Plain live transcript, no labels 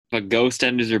If a ghost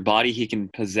enters your body, he can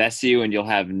possess you and you'll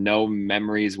have no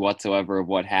memories whatsoever of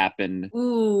what happened.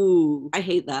 Ooh, I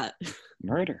hate that.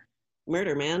 Murder.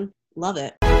 Murder, man. Love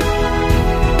it.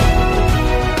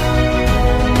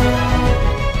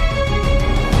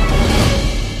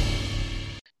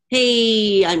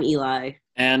 Hey, I'm Eli.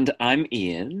 And I'm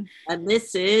Ian. And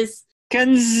this is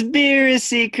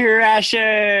Conspiracy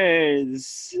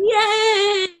Crashers!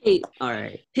 Yay! All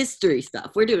right. History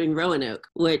stuff. We're doing Roanoke,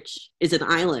 which is an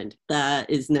island that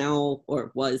is now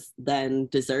or was then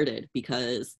deserted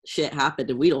because shit happened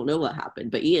and we don't know what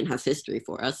happened. But Ian has history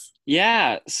for us.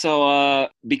 Yeah, so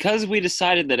because we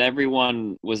decided that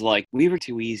everyone was like, we were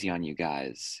too easy on you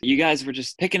guys. You guys were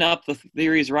just picking up the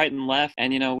theories right and left.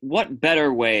 And, what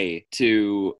better way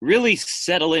to really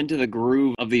settle into the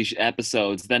groove of these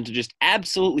episodes than to just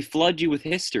absolutely flood you with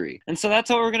history. And so that's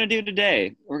what we're going to do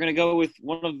today. We're going to go with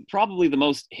one of probably the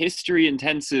most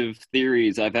history-intensive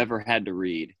theories I've ever had to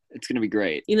read. It's going to be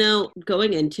great.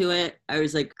 Going into it, I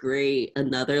was like, great,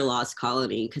 another lost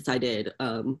colony, because I did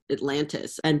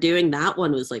Atlantis. And doing that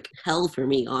one was like hell for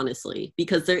me, honestly,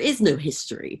 because there is no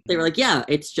history. They were like, yeah,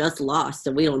 it's just lost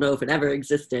and we don't know if it ever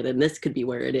existed and this could be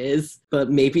where it is,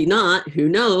 but maybe not. Who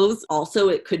knows? Also,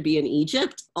 it could be in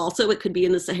Egypt. Also, it could be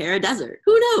in the Sahara Desert.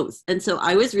 Who knows? And so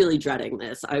I was really dreading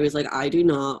this. I was like, I do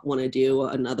not want to do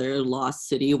another lost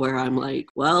city where I'm like,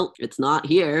 well, it's not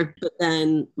here. But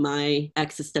then my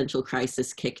existential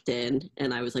crisis kicked in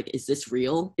and I was like, is this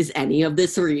real? Is any of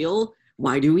this real?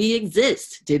 Why do we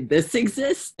exist? Did this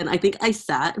exist? And I think I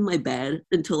sat in my bed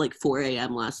until like 4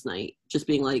 a.m. last night, just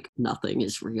being like, nothing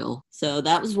is real. So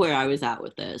that was where I was at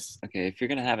with this. Okay, if you're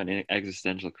going to have an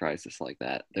existential crisis like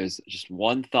that, there's just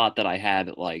one thought that I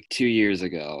had like 2 years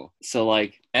ago. So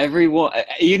like everyone,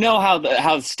 how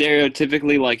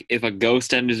stereotypically, like if a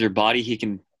ghost enters your body, he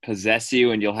can possess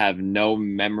you and you'll have no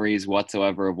memories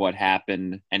whatsoever of what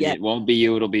happened, and It won't be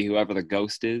you, it'll be whoever the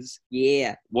ghost is.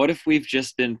 Yeah. What if we've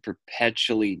just been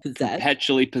perpetually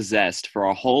possessed for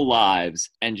our whole lives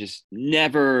and just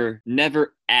never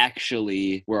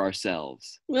actually were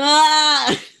ourselves?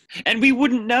 Ah! And we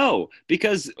wouldn't know,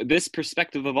 because this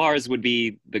perspective of ours would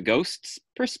be the ghost's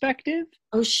perspective.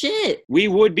 Oh, shit. We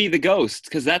would be the ghost,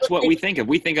 because that's what we think of.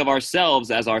 We think of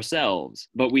ourselves as ourselves,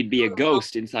 but we'd be a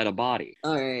ghost inside a body.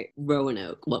 All right,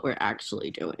 Roanoke, what we're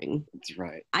actually doing. That's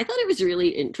right. I thought it was really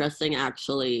interesting,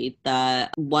 actually,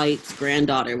 that White's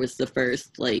granddaughter was the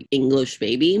first, English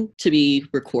baby to be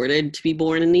recorded to be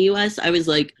born in the U.S. I was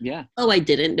like, yeah. Oh, I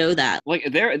didn't know that.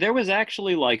 There was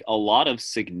actually, a lot of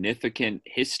significant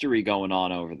history going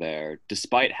on over there,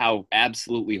 despite how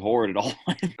absolutely horrid it all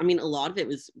went. I mean, a lot of it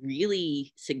was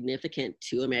really significant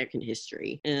to American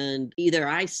history. And either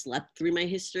I slept through my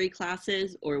history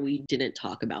classes or we didn't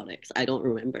talk about it, because I don't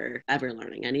remember ever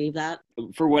learning any of that.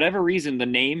 For whatever reason, the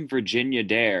name Virginia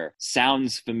Dare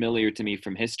sounds familiar to me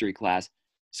from history class.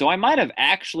 So I might have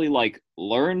actually,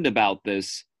 learned about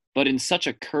this, but in such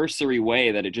a cursory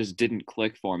way that it just didn't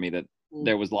click for me that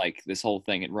there was this whole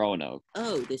thing at Roanoke.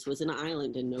 Oh, this was an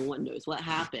island and no one knows what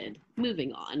happened.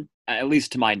 Moving on. At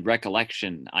least to my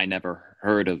recollection, I never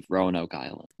heard of Roanoke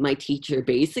Island. My teacher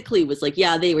basically was like,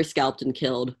 yeah, they were scalped and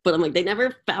killed. But I'm like, they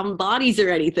never found bodies or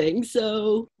anything.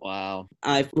 So wow.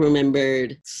 I've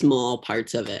remembered small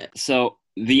parts of it. So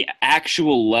the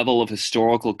actual level of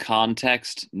historical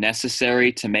context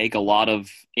necessary to make a lot of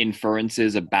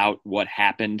inferences about what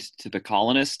happened to the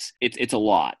colonists, it's a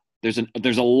lot.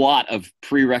 There's a lot of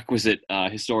prerequisite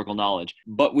historical knowledge,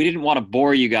 but we didn't want to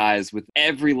bore you guys with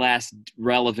every last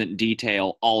relevant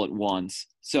detail all at once.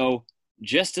 So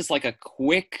just as a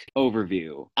quick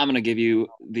overview, I'm going to give you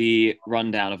the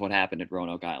rundown of what happened at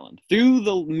Roanoke Island. Through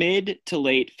the mid to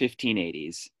late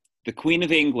 1580s, the Queen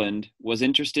of England was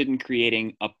interested in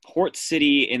creating a port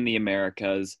city in the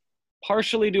Americas,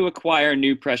 partially to acquire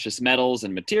new precious metals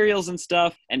and materials and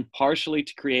stuff, and partially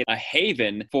to create a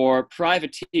haven for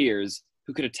privateers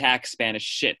who could attack Spanish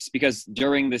ships, because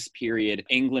during this period,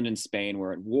 England and Spain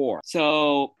were at war.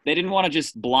 So they didn't want to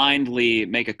just blindly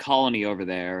make a colony over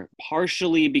there,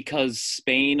 partially because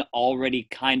Spain already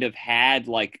kind of had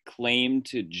claim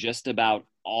to just about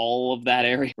all of that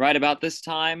area right about this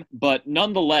time, but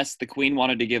nonetheless the Queen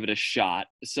wanted to give it a shot.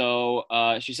 So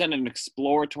she sent an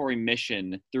exploratory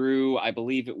mission through, I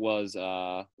believe it was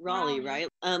Raleigh, right?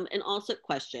 And also,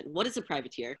 question, what is a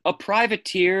privateer? A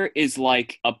privateer is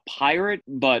like a pirate,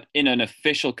 but in an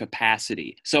official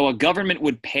capacity. So a government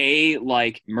would pay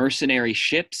mercenary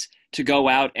ships to go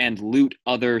out and loot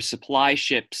other supply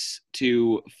ships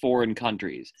to foreign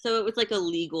countries. So it was like a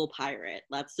legal pirate.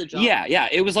 That's the job. Yeah,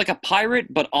 it was like a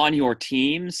pirate, but on your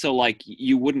team. So, like,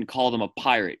 you wouldn't call them a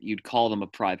pirate. You'd call them a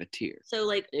privateer. So,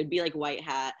 like, it'd be like white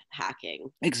hat hacking.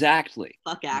 Exactly.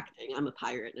 Fuck acting. I'm a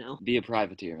pirate now. Be a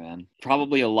privateer, man.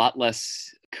 Probably a lot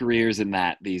less careers in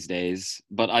that these days,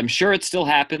 but I'm sure it still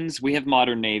happens. We have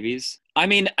modern navies. I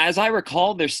mean, as I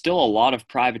recall, there's still a lot of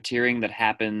privateering that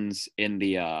happens in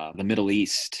the Middle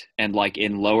East and like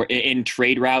in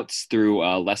trade routes through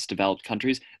less developed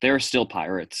countries. There are still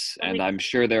pirates, and I'm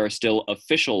sure there are still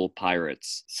official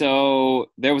pirates.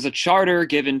 So there was a charter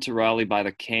given to Raleigh by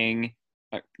the king.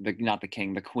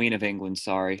 The Queen of England,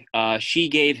 sorry. She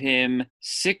gave him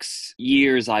 6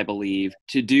 years, I believe,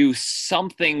 to do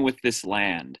something with this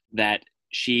land that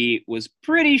she was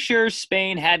pretty sure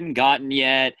Spain hadn't gotten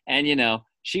yet. And,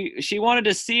 she wanted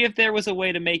to see if there was a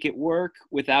way to make it work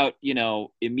without,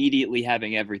 immediately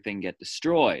having everything get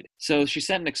destroyed. So she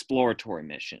sent an exploratory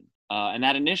mission. And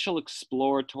that initial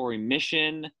exploratory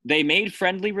mission, they made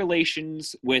friendly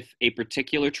relations with a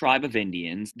particular tribe of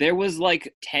Indians. There was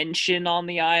like tension on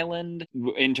the island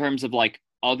in terms of like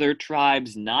other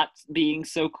tribes not being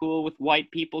so cool with white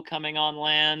people coming on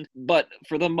land. But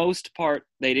for the most part,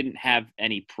 they didn't have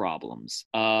any problems.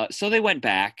 So they went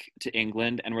back to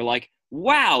England and were like,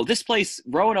 wow, this place,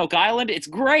 Roanoke Island, it's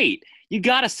great. You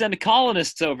got to send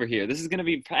colonists over here. This is going to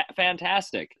be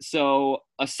fantastic. So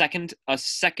a second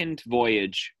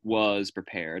voyage was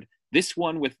prepared. This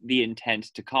one with the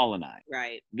intent to colonize.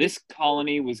 Right. This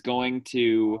colony was going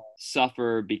to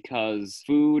suffer because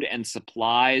food and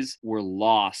supplies were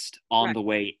lost on the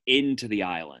way into the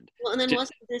island. Well, and then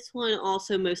wasn't this one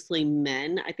also mostly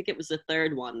men? I think it was the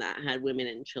third one that had women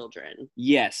and children.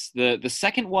 Yes, the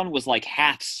second one was like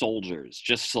half soldiers,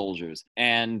 just soldiers.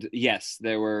 And yes,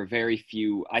 there were very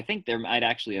few. I think there might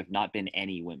actually have not been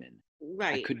any women.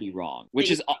 Right. I could be wrong, which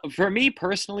is, for me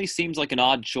personally, seems like an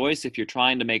odd choice if you're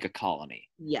trying to make a colony.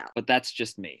 Yeah. But that's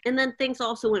just me. And then things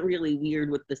also went really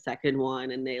weird with the second one,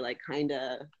 and they like kind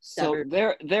of... So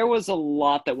there was a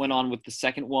lot that went on with the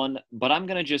second one, but I'm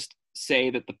going to just say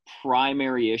that the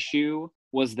primary issue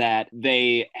was that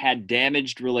they had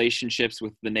damaged relationships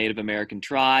with the Native American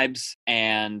tribes,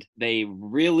 and they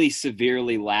really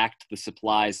severely lacked the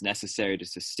supplies necessary to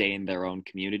sustain their own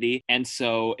community. And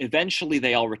so eventually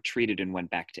they all retreated and went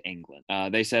back to England.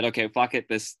 They said, okay, fuck it,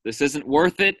 this isn't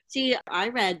worth it. See, I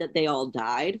read that they all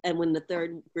died, and when the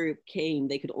third group came,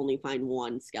 they could only find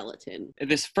one skeleton.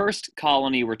 This first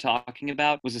colony we're talking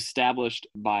about was established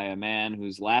by a man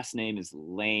whose last name is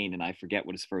Lane, and I forget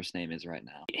what his first name is right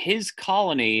now. His colony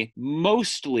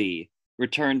mostly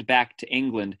returned back to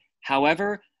England.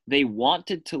 However, they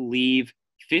wanted to leave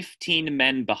 15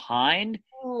 men behind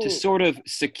to sort of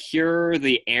secure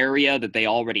the area that they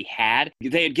already had.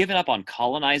 They had given up on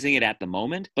colonizing it at the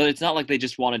moment, but it's not like they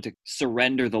just wanted to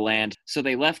surrender the land. So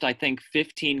they left, I think,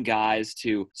 15 guys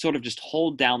to sort of just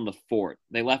hold down the fort.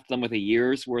 They left them with a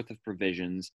year's worth of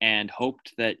provisions and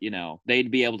hoped that,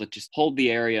 they'd be able to just hold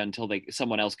the area until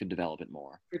someone else could develop it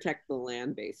more. Protect the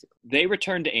land, basically. They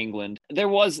returned to England. There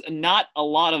was not a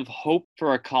lot of hope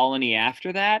for a colony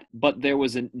after that, but there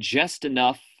was just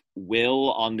enough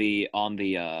will on the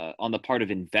part of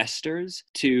investors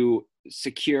to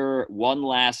secure one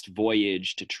last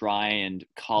voyage to try and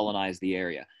colonize the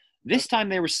area. This time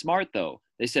they were smart, though.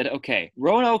 They said, okay,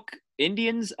 Roanoke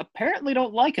Indians apparently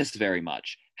don't like us very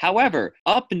much. However,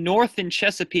 up north in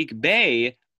Chesapeake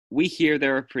Bay, we hear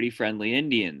there are pretty friendly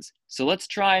Indians. So let's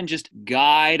try and just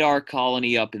guide our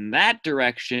colony up in that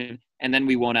direction, and then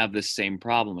we won't have this same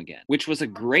problem again, which was a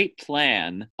great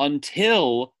plan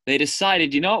until they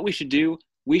decided, you know what we should do?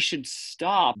 We should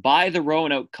stop by the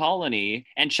Roanoke colony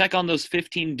and check on those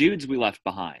 15 dudes we left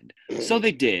behind. So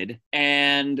they did,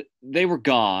 and they were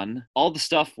gone. All the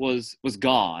stuff was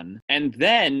gone. And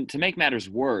then, to make matters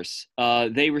worse,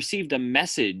 they received a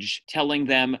message telling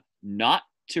them not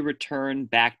to return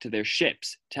back to their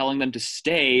ships, telling them to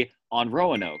stay on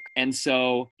Roanoke. And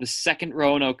so the second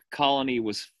Roanoke colony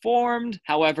was formed.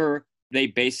 However, they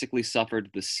basically suffered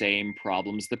the same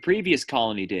problems the previous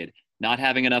colony did, not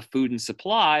having enough food and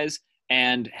supplies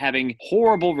and having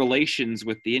horrible relations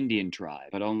with the Indian tribe,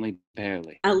 but only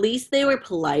barely. At least they were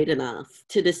polite enough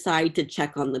to decide to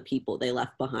check on the people they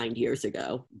left behind years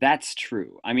ago. That's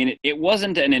true. I mean, it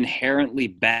wasn't an inherently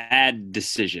bad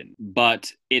decision,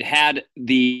 but it had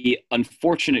the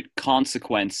unfortunate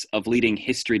consequence of leading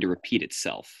history to repeat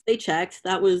itself. They checked.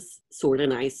 That was sort of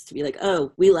nice to be like,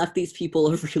 oh, we left these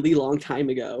people a really long time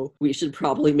ago. We should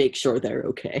probably make sure they're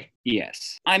okay.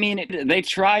 Yes. I mean, they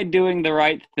tried doing the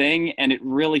right thing, and it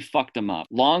really fucked them up.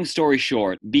 Long story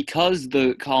short, because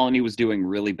the colony colony was doing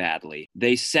really badly.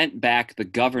 They sent back the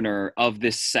governor of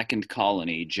this second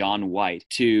colony, John White,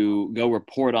 to go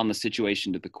report on the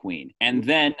situation to the queen. And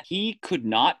then he could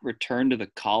not return to the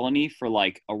colony for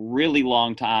like a really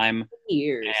long time.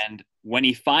 Years. And when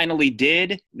he finally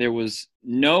did, there was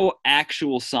no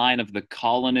actual sign of the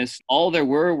colonists. All there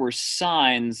were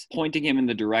signs pointing him in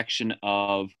the direction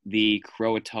of the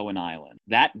Croatoan Island.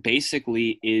 That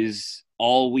basically is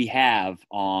all we have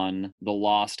on the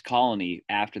lost colony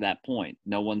after that point.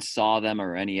 No one saw them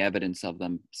or any evidence of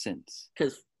them since.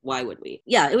 Because why would we?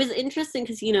 Yeah, it was interesting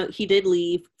because, you know, he did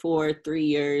leave for 3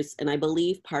 years, and I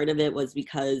believe part of it was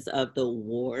because of the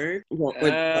war.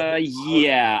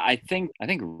 Yeah, I think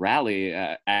Raleigh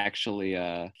actually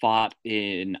fought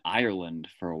in Ireland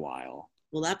for a while.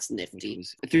 Well, that's nifty.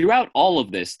 Throughout all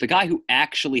of this, the guy who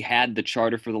actually had the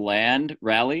charter for the land,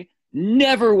 Raleigh,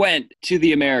 never went to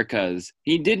the Americas.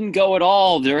 He didn't go at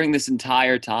all during this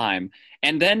entire time.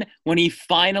 And then when he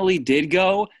finally did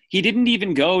go, he didn't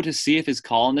even go to see if his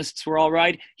colonists were all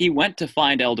right. He went to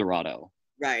find El Dorado.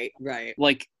 Right.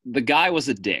 Like, the guy was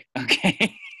a dick,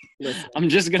 okay? Listen, I'm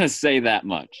just going to say that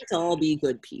much. let's all be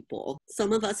good people.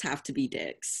 Some of us have to be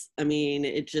dicks. I mean,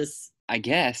 it just... I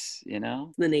guess, you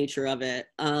know? The nature of it.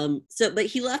 But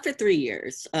he left for 3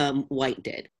 years, White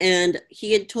did. And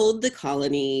he had told the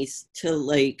colonies to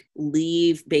like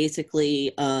leave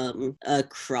basically a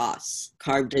cross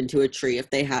carved into a tree if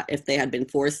they had been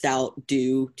forced out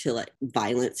due to like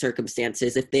violent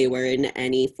circumstances, if they were in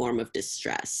any form of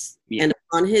distress. Yeah. And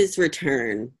on his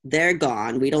return, they're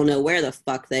gone. We don't know where the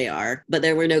fuck they are, but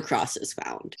there were no crosses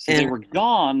found. So they were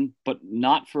gone, but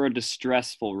not for a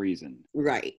distressful reason.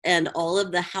 Right. And all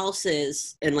of the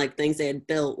houses and like things they had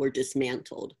built were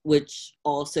dismantled, which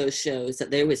also shows that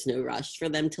there was no rush for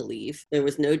them to leave. There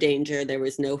was no danger. There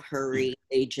was no hurry.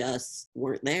 They just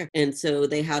weren't there. And so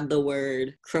they had the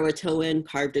word Croatoan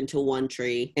carved into one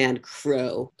tree and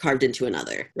Crow carved into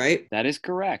another, right? That is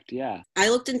correct, yeah. I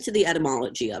looked into the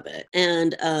etymology of it.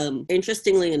 And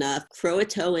interestingly enough,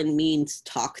 Croatoan means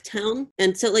talk town.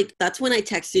 And so like, that's when I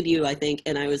texted you, I think,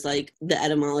 and I was like, the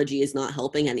etymology is not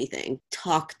helping anything.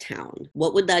 Talk town.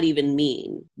 What would that even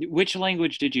mean? Which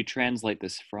language did you translate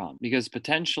this from? Because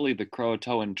potentially the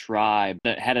Croatoan tribe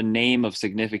that had a name of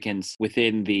significance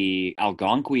within the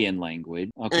Algonquian language.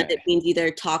 Okay. It means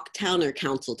either talk town or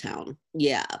council town.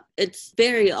 Yeah, it's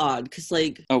very odd because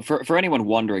like... Oh, for anyone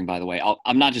wondering, by the way,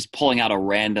 I'm not just pulling out a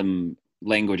random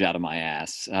language out of my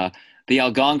ass. The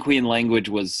Algonquian language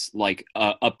was like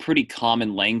a pretty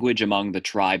common language among the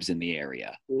tribes in the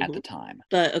area at the time.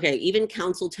 But okay, even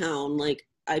council town, like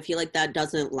I feel like that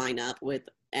doesn't line up with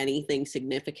anything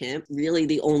significant. Really,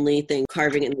 the only thing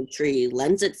carving in the tree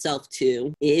lends itself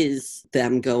to is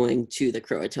them going to the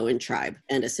Croatoan tribe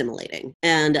and assimilating.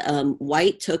 And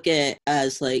White took it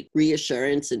as like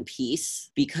reassurance and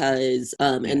peace because,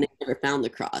 and they never found the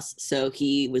cross. So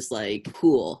he was like,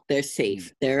 cool, they're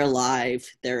safe, they're alive,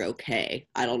 they're okay.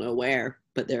 I don't know where,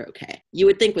 but they're okay. You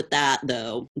would think with that,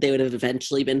 though, they would have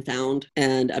eventually been found.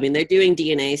 And I mean, they're doing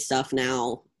DNA stuff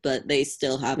now, but they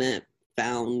still haven't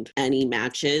found any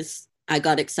matches. I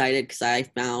got excited because I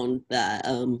found that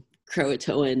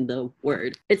Croatoan, the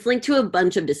word. It's linked to a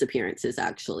bunch of disappearances,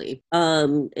 actually.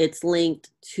 It's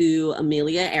linked to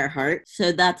Amelia Earhart.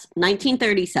 So that's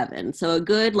 1937. So a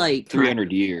good, like...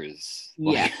 300 years.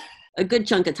 Yeah. A good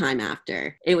chunk of time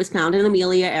after. It was found in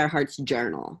Amelia Earhart's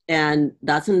journal. And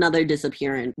that's another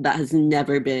disappearance that has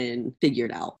never been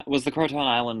figured out. Was the Croatoan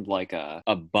Island like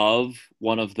above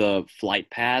one of the flight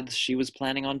paths she was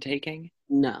planning on taking?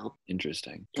 No.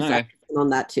 Interesting. Okay. On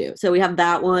that too. So we have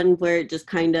that one where it just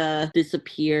kind of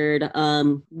disappeared.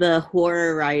 The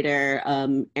horror writer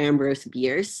Ambrose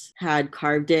Bierce had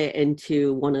carved it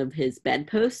into one of his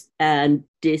bedposts and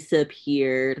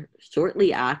disappeared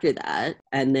shortly after that.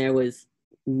 And there was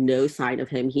no sign of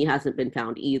him. He hasn't been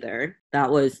found either. That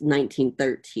was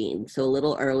 1913, so a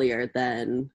little earlier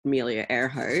than Amelia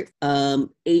Earhart.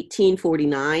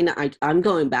 1849, I'm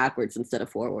going backwards instead of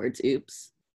forwards. Oops.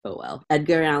 Oh well.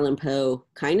 Edgar Allan Poe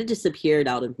kind of disappeared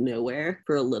out of nowhere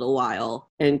for a little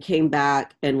while and came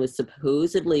back and was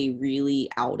supposedly really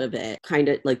out of it. Kind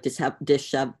of like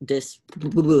disheveled,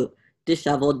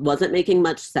 wasn't making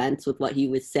much sense with what he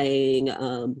was saying.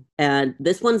 And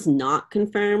this one's not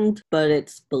confirmed, but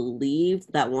it's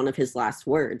believed that one of his last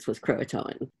words was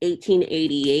Croatoan.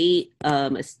 1888,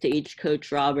 a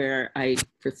stagecoach robber, I,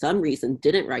 for some reason,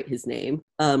 didn't write his name,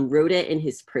 wrote it in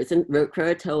his prison, wrote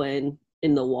Croatoan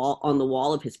in the wall on the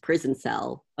wall of his prison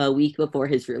cell a week before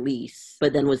his release,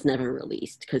 but then was never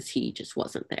released because he just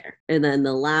wasn't there. And then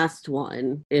the last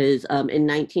one is in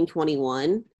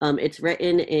 1921. It's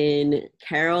written in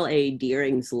Carroll A.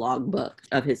 Deering's logbook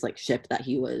of his like ship that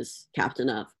he was captain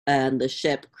of, and the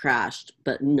ship crashed,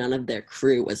 but none of their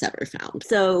crew was ever found.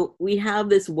 So we have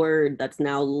this word that's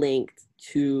now linked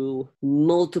to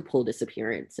multiple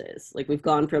disappearances. Like we've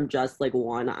gone from just like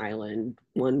one island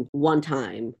one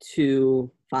time to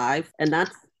 5, and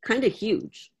that's kind of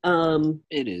huge.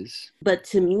 It is. But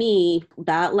to me,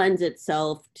 that lends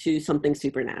itself to something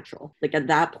supernatural. Like at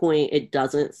that point, it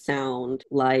doesn't sound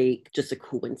like just a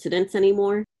coincidence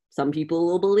anymore. Some people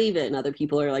will believe it, and other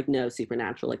people are like, no,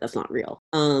 supernatural, like that's not real.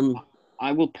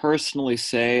 I will personally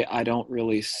say I don't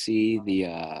really see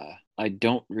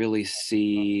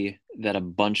that a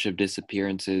bunch of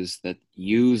disappearances that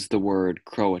use the word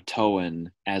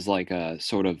Croatoan as like a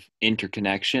sort of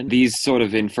interconnection. These sort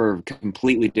of infer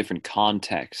completely different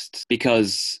contexts,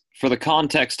 because for the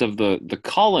context of the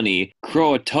colony,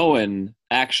 Croatoan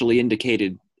actually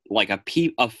indicated like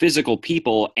a physical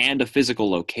people and a physical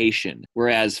location,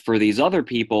 whereas for these other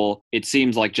people, it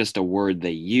seems like just a word they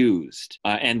used.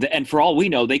 And for all we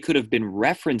know, they could have been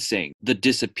referencing the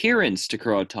disappearance to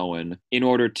Croatoan in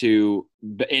order to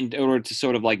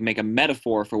sort of like make a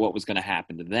metaphor for what was going to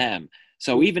happen to them.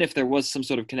 So even if there was some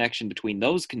sort of connection between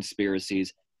those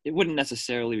conspiracies, it wouldn't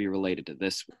necessarily be related to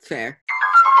this one. Fair.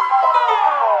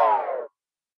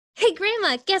 Hey,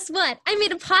 Grandma, guess what? I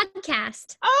made a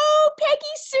podcast. Oh, Peggy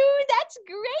Sue, that's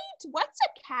great. What's a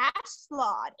cast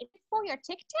slot? Is it for your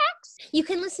TikToks? You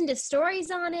can listen to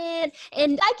stories on it,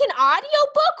 and Like an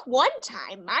audiobook? One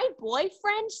time, my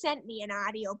boyfriend sent me an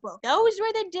audiobook. Those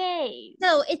were the days.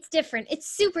 no, it's different. It's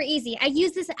super easy. I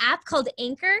use this app called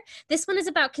Anchor. This one is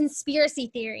about conspiracy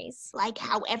theories. Like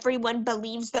how everyone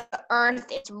believes the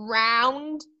earth is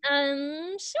round.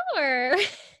 Sure.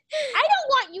 I don't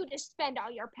want you to spend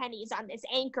all your pennies on this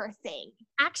Anchor thing.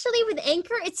 Actually, with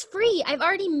Anchor, it's free. I've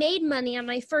already made money on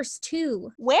my first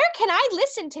 2. Where can I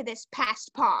listen to this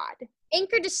past pod?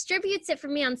 Anchor distributes it for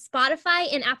me on Spotify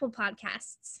and Apple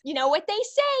Podcasts. You know what they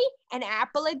say, an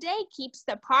apple a day keeps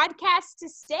the podcast to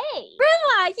stay.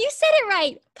 Grandma, you said it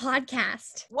right.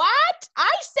 Podcast. What?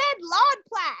 I said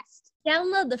Lodplast.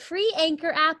 Download the free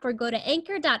Anchor app or go to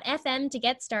anchor.fm to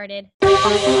get started.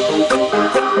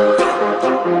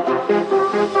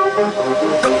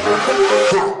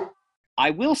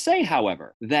 I will say,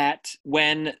 however, that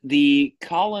when the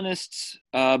colonists,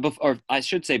 or I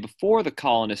should say before the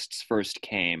colonists first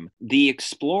came, the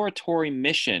exploratory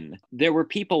mission, there were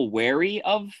people wary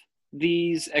of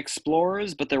these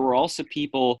explorers, but there were also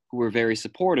people who were very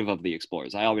supportive of the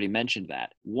explorers. I already mentioned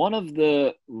that. One of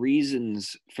the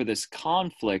reasons for this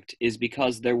conflict is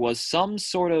because there was some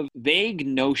sort of vague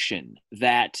notion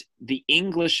that the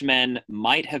Englishmen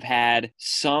might have had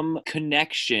some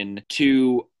connection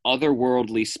to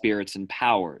otherworldly spirits and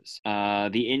powers.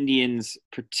 The Indians,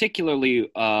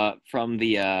 particularly from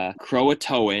the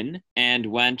Croatoan and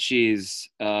Wanchese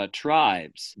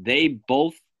tribes, they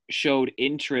both showed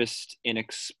interest in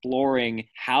exploring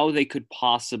how they could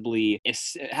actually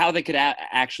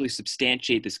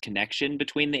substantiate this connection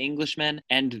between the Englishmen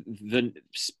and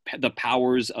the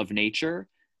powers of nature.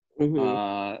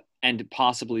 Mm-hmm. And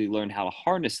possibly learn how to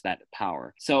harness that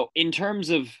power. So in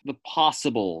terms of the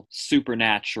possible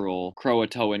supernatural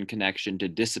Croatoan connection to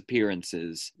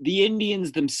disappearances, the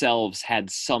Indians themselves had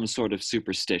some sort of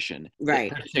superstition,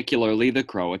 Right. particularly the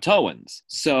Croatoans.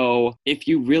 So if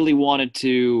you really wanted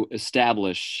to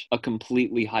establish a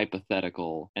completely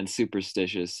hypothetical and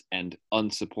superstitious and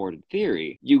unsupported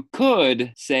theory, you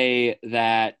could say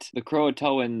that the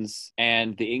Croatoans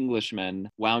and the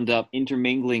Englishmen wound up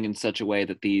intermingling in such a way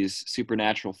that these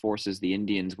supernatural forces the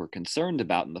Indians were concerned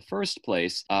about in the first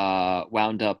place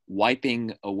wound up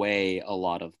wiping away a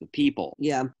lot of the people.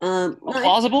 Yeah.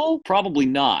 Plausible? Probably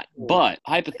not. But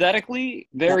hypothetically,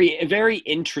 very, very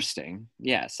interesting.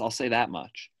 Yes, I'll say that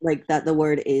much. Like that the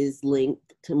word is linked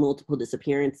to multiple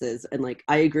disappearances, and like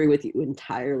I agree with you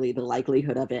entirely. The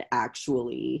likelihood of it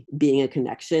actually being a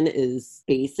connection is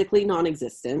basically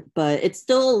non-existent, but it's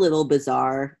still a little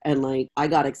bizarre. And like I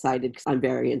got excited because I'm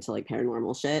very into like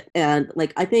paranormal shit, and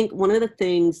like I think one of the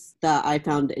things that I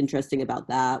found interesting about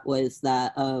that was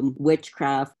that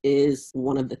witchcraft is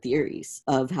one of the theories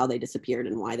of how they disappeared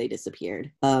and why they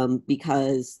disappeared,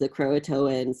 because the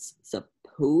Croatoans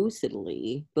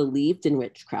supposedly believed in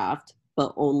witchcraft,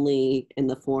 but only in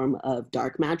the form of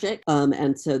dark magic.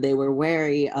 And so they were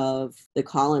wary of the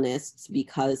colonists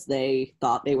because they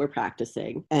thought they were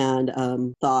practicing and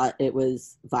thought it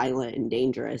was violent and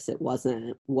dangerous. It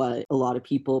wasn't what a lot of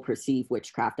people perceive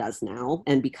witchcraft as now.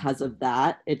 And because of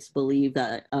that, it's believed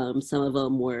that some of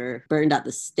them were burned at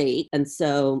the stake. And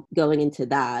so going into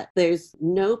that, there's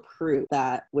no proof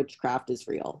that witchcraft is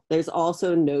real. There's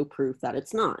also no proof that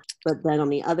it's not. But then on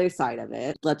the other side of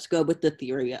it, let's go with the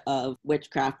theory of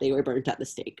witchcraft, they were burnt at the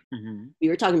stake. Mm-hmm. We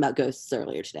were talking about ghosts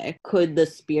earlier today. Could the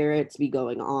spirits be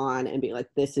going on and be like,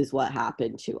 this is what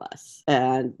happened to us?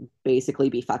 And basically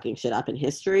be fucking shit up in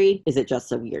history? Is it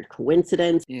just a weird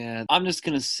coincidence? Yeah, I'm just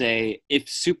going to say, if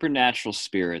supernatural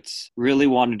spirits really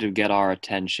wanted to get our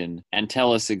attention and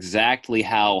tell us exactly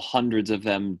how hundreds of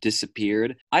them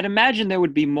disappeared, I'd imagine there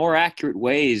would be more accurate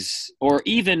ways, or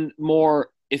even more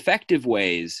effective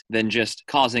ways, than just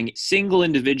causing single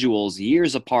individuals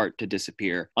years apart to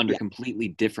disappear under completely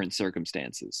different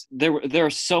circumstances. There are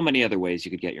so many other ways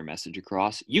you could get your message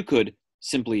across. You could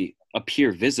simply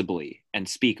appear visibly and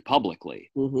speak publicly.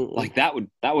 Mm-hmm. Like that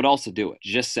would also do it.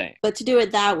 Just saying. But to do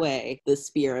it that way, the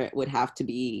spirit would have to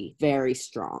be very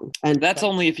strong. And that's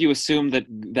only if you assume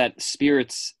that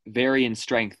spirits vary in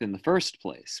strength in the first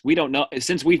place. We don't know,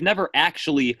 since we've never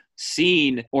actually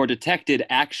seen or detected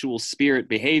actual spirit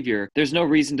behavior. There's no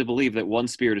reason to believe that one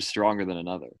spirit is stronger than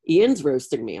another. Ian's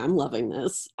roasting me. I'm loving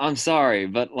this. I'm sorry,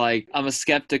 but like, I'm a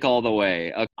skeptic all the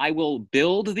way. I will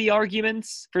build the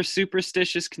arguments for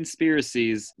superstitious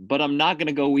conspiracies, but I'm not going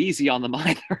to go easy on them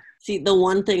either. See, the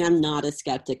one thing I'm not a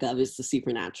skeptic of is the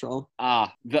supernatural.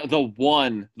 The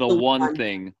one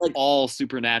thing, like, all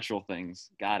supernatural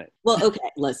things. Got it. Well, okay,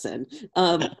 listen.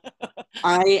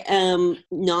 I am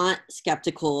not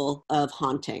skeptical of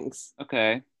hauntings.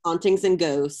 Okay. Hauntings and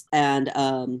ghosts, and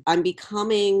I'm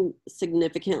becoming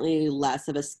significantly less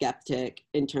of a skeptic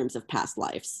in terms of past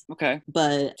lives. Okay.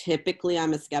 But typically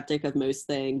I'm a skeptic of most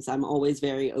things. I'm always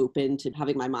very open to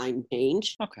having my mind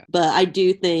change. Okay. But I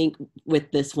do think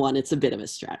with this one, it's a bit of a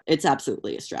stretch. It's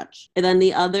absolutely a stretch. And then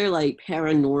the other like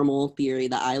paranormal theory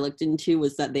that I looked into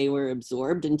was that they were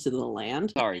absorbed into the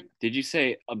land. Sorry, did you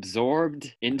say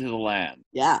absorbed into the land?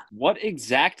 Yeah. What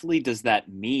exactly does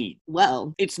that mean?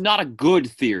 Well, it's not a good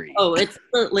theory. Oh, it's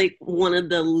like one of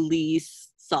the least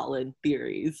solid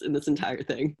theories in this entire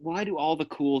thing. Why do all the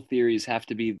cool theories have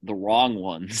to be the wrong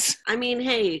ones? I mean,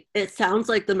 hey, it sounds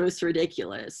like the most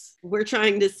ridiculous. We're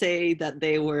trying to say that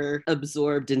they were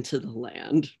absorbed into the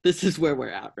land. This is where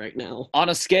we're at right now. On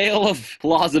a scale of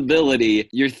plausibility,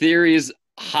 your theory is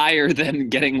higher than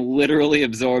getting literally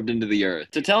absorbed into the earth.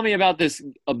 So tell me about this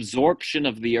absorption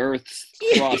of the earth's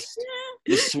crust,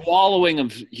 the swallowing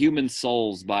of human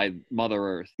souls by Mother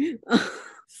Earth.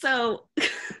 So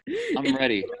I'm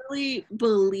ready. I really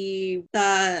believe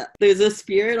that there's a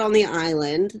spirit on the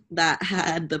island that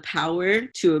had the power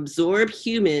to absorb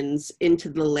humans into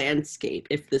the landscape.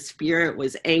 If the spirit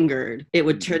was angered, it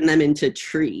would turn them into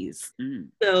trees.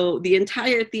 So the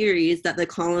entire theory is that the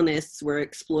colonists were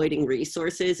exploiting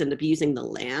resources and abusing the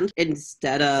land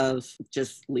instead of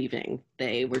just leaving.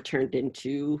 They were turned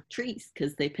into trees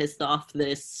because they pissed off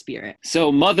this spirit.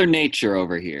 So Mother Nature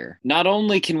over here. Not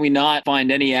only can we not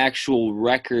find any actual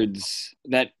records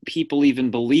that people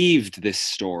even believed this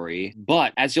story,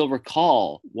 but as you'll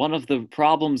recall, one of the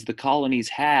problems the colonies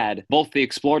had, both the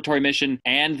exploratory mission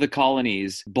and the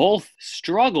colonies, both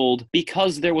struggled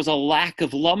because there was a lack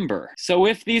of lumber. So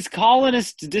if these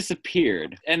colonists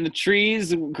disappeared and the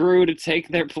trees grew to take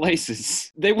their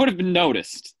places, they would have been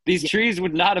noticed. These trees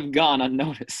would not have gone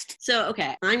unnoticed. So,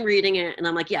 okay, I'm reading it and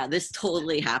I'm like, yeah, this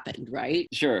totally happened, right?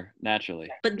 Sure, naturally.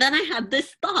 But then I had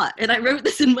this thought and I wrote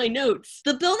this in my notes.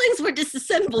 The buildings were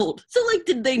disassembled. So, like,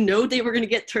 did they know they were going to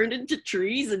get turned into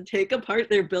trees and take apart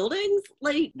their buildings?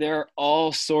 Like, there are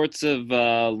all sorts of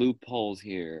loopholes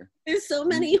here. There's so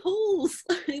many holes.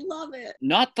 I love it.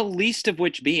 Not the least of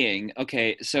which being,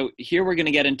 okay, so here we're going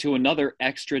to get into another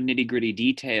extra nitty-gritty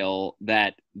detail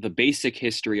that the basic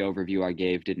history overview I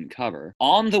gave didn't cover.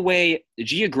 On the way,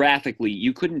 geographically,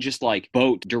 you couldn't just like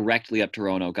boat directly up to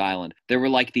Roanoke Island. There were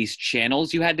like these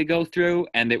channels you had to go through,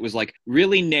 and it was like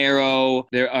really narrow.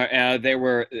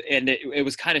 It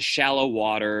was kind of shallow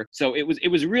water, so it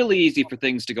was really easy for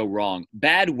things to go wrong.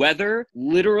 Bad weather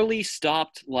literally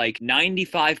stopped like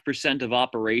 95% 90% of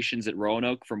operations at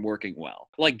Roanoke from working well.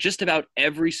 Like, just about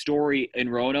every story in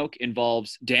Roanoke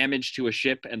involves damage to a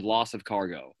ship and loss of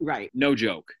cargo. Right. No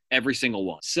joke. Every single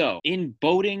one. So, in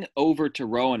boating over to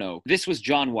Roanoke, this was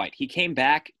John White. He came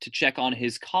back to check on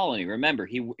his colony. Remember,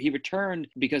 he returned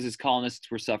because his colonists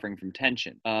were suffering from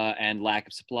tension and lack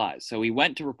of supplies. So he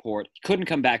went to report. He couldn't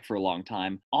come back for a long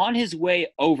time. On his way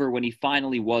over, when he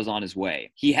finally was on his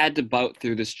way, he had to boat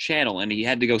through this channel, and he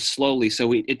had to go slowly.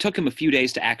 So it took him a few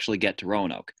days to actually get to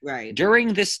Roanoke. Right.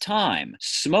 During this time,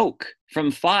 smoke from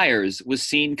fires was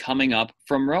seen coming up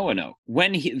from Roanoke.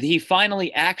 When he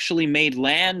finally actually made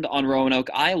land on Roanoke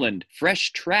Island,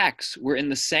 fresh tracks were in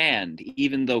the sand,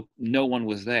 even though no one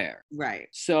was there. Right.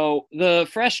 So the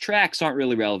fresh tracks aren't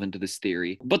really relevant to this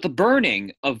theory, but the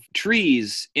burning of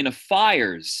trees in a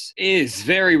fires is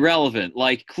very relevant.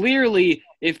 Like, clearly,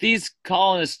 if these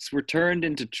colonists were turned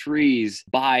into trees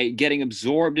by getting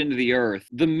absorbed into the earth,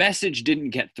 the message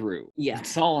didn't get through. Yeah.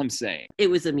 That's all I'm saying. It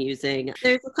was amusing.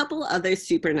 There's a couple other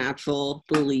supernatural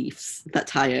beliefs that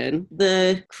tie in.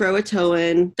 The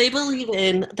Croatoan, they believe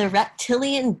in the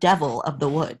reptilian devil of the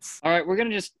woods. All right, we're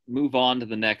gonna just move on to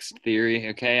the next theory,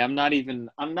 okay? I'm not even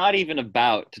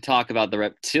about to talk about the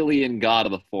reptilian god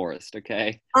of the forest,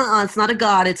 okay? It's not a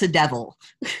god, it's a devil.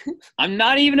 I'm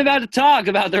not even about to talk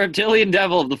about the reptilian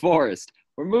devil of the forest.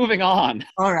 We're moving on.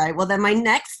 All right, well then my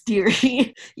next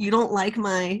theory, you don't like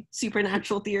my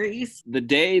supernatural theories? The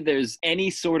day there's any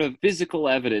sort of physical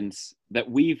evidence that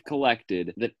we've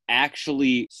collected that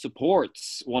actually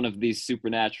supports one of these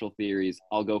supernatural theories,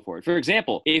 I'll go for it. For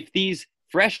example, if these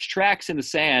fresh tracks in the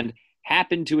sand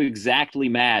happen to exactly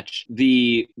match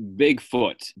the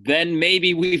Bigfoot, then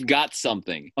maybe we've got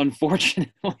something.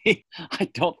 Unfortunately, I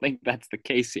don't think that's the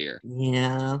case here.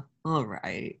 Yeah. All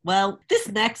right. Well, this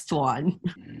next one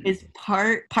is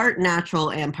part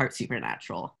natural and part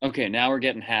supernatural. Okay, now we're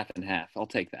getting half and half. I'll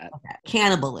take that. Okay.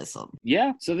 Cannibalism.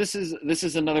 Yeah, so this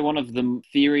is another one of the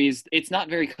theories. It's not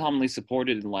very commonly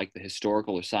supported in like the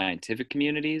historical or scientific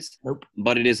communities. Nope.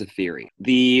 But it is a theory.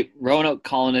 The Roanoke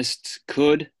colonists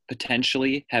could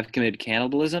potentially have committed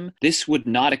cannibalism. This would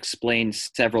not explain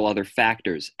several other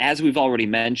factors. As we've already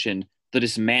mentioned, the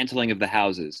dismantling of the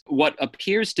houses, what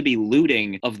appears to be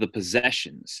looting of the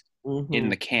possessions in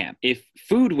the camp. If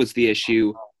food was the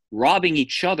issue, robbing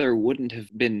each other wouldn't have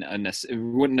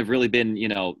really been,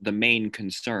 the main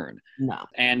concern. No.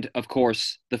 And of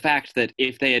course, the fact that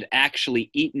if they had actually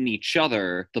eaten each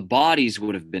other, the bodies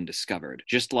would have been discovered.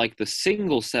 Just like the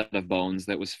single set of bones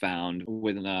that was found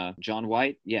when John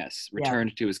White,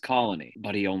 returned to his colony,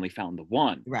 but he only found the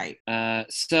one. Right.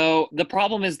 So the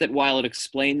problem is that while it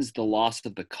explains the loss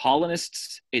of the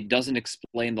colonists, it doesn't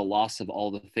explain the loss of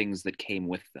all the things that came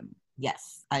with them.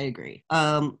 Yes, I agree.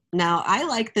 Now I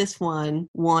like this one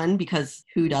because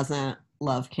who doesn't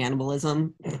love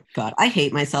cannibalism? God, I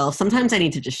hate myself. Sometimes I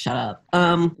need to just shut up.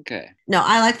 Okay. No,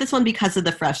 I like this one because of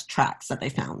the fresh tracks that they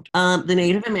found. The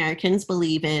Native Americans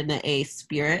believe in a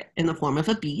spirit in the form of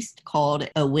a beast called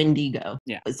a Wendigo.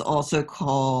 Yeah. It's also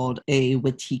called a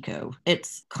Wetiko.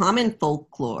 It's common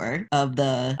folklore of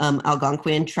the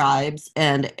Algonquian tribes,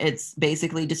 and it's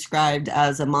basically described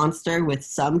as a monster with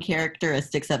some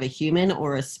characteristics of a human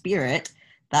or a spirit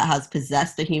that has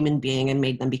possessed a human being and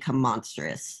made them become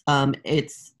monstrous.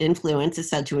 Its influence is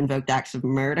said to invoke acts of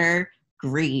murder,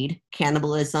 greed,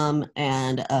 cannibalism,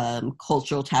 and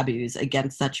cultural taboos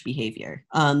against such behavior.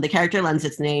 The character lends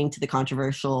its name to the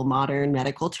controversial modern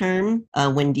medical term,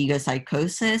 Wendigo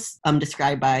psychosis,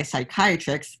 described by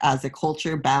psychiatrists as a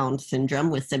culture-bound syndrome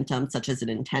with symptoms such as an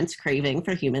intense craving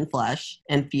for human flesh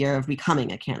and fear of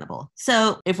becoming a cannibal.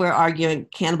 So if we're arguing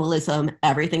cannibalism,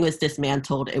 everything was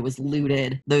dismantled, it was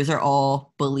looted. Those are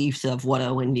all beliefs of what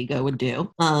a Wendigo would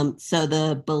do. So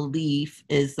the belief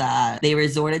is that they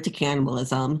resorted to cannibalism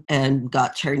and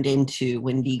got turned into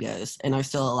Wendigos and are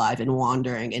still alive and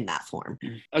wandering in that form.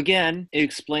 Again, it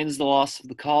explains the loss of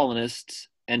the colonists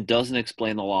and doesn't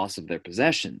explain the loss of their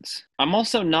possessions. I'm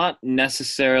also not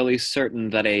necessarily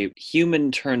certain that a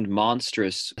human turned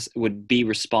monstrous would be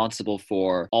responsible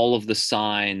for all of the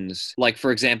signs. Like,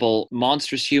 for example,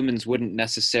 monstrous humans wouldn't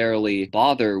necessarily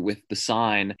bother with the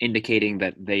sign indicating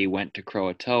that they went to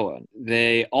Croatoan.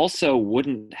 They also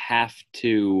wouldn't have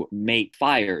to make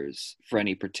fires for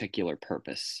any particular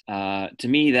purpose. To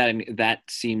me, that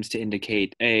seems to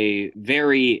indicate a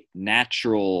very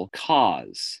natural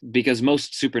cause, because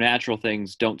most supernatural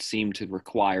things don't seem to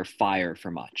require fire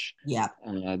for much. Yeah.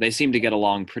 They seem to get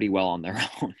along pretty well on their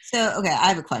own. So, okay, I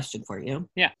have a question for you.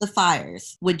 Yeah. The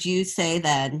fires, would you say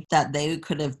then that they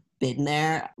could have been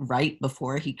there right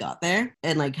before he got there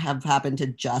and like have happened to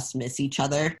just miss each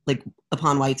other like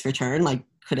upon White's return? Like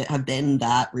Could it have been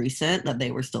that recent that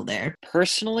they were still there?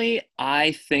 Personally,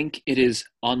 I think it is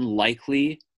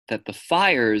unlikely that the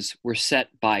fires were set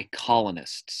by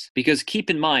colonists. Because keep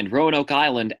in mind, Roanoke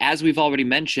Island, as we've already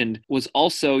mentioned, was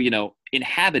also,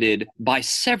 inhabited by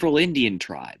several Indian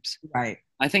tribes. Right.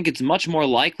 I think it's much more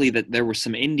likely that there were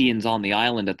some Indians on the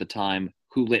island at the time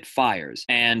who lit fires.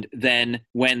 And then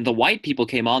when the white people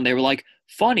came on, they were like,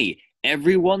 funny,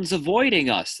 everyone's avoiding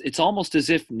us. It's almost as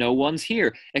if no one's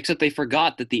here, except they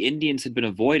forgot that the Indians had been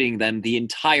avoiding them the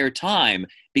entire time,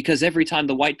 because every time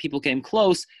the white people came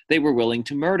close, they were willing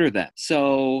to murder them.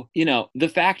 So,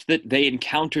 the fact that they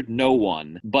encountered no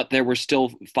one, but there were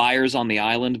still fires on the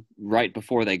island right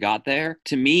before they got there,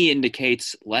 to me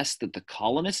indicates less that the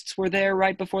colonists were there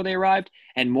right before they arrived,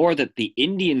 and more that the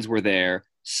Indians were there,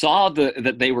 saw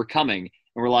that they were coming,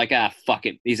 and we're like, fuck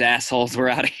it. These assholes, we're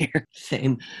out of here.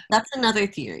 Same. That's another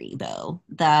theory, though,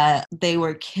 that they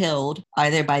were killed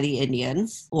either by the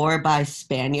Indians or by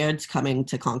Spaniards coming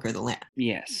to conquer the land.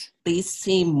 Yes. These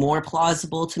seem more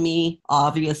plausible to me,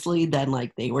 obviously, than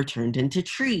like they were turned into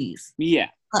trees. Yeah.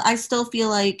 But I still feel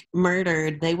like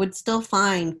murdered, they would still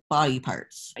find body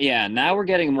parts. Yeah, now we're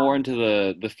getting more into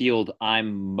the field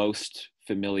I'm most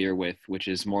familiar with, which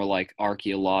is more like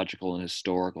archaeological and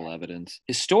historical evidence.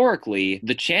 Historically,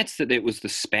 the chance that it was the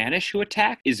Spanish who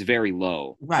attacked is very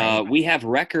low. Right. We have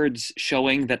records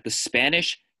showing that the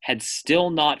Spanish had still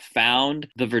not found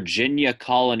the Virginia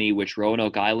colony, which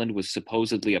Roanoke Island was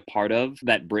supposedly a part of,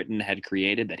 that Britain had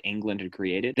created, that England had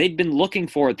created. They'd been looking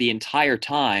for it the entire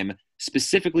time,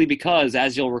 specifically because,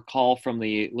 as you'll recall from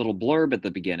the little blurb at the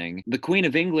beginning, the Queen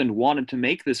of England wanted to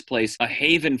make this place a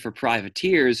haven for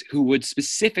privateers who would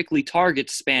specifically target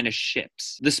Spanish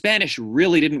ships. The Spanish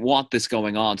really didn't want this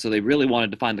going on, so they really wanted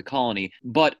to find the colony,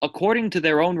 but according to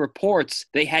their own reports,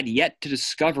 they had yet to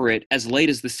discover it as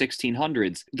late as the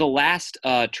 1600s. The last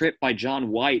trip by John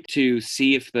White to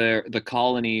see if the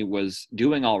colony was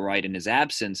doing all right in his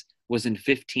absence was in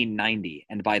 1590,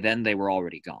 and by then they were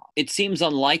already gone. It seems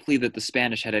unlikely that the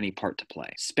Spanish had any part to play.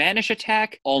 Spanish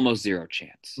attack, almost zero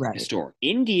chance. Right. Historic.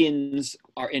 Indians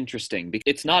are interesting because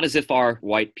it's not as if our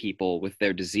white people, with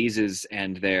their diseases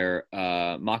and their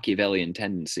Machiavellian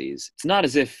tendencies, it's not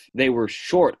as if they were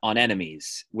short on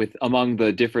enemies among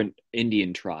the different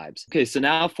Indian tribes. Okay, so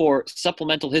now for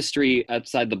supplemental history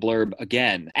outside the blurb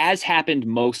again. As happened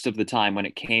most of the time when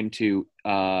it came to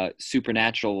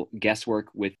supernatural guesswork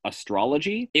with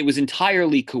astrology, it was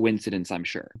entirely coincidence, I'm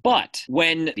sure. But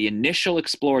when the initial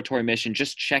exploratory mission,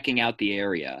 just checking out the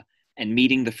area and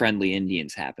meeting the friendly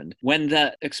Indians, happened, when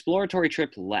the exploratory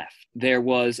trip left, there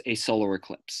was a solar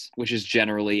eclipse, which is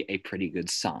generally a pretty good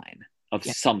sign of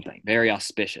something very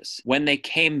auspicious. When they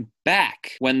came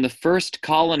back, when the first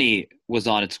colony was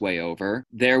on its way over,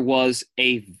 there was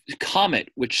a comet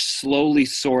which slowly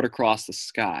soared across the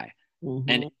sky. Mm-hmm.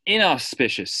 An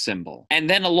inauspicious symbol. And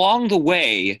then along the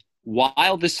way,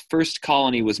 while this first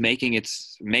colony was making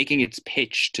its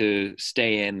pitch to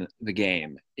stay in the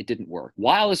game, it didn't work.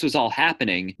 While this was all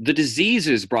happening, the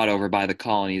diseases brought over by the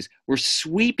colonies were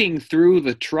sweeping through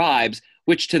the tribes,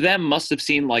 which to them must have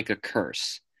seemed like a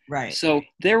curse. Right. So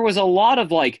there was a lot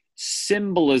of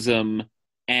symbolism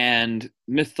and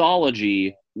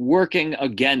mythology working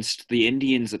against the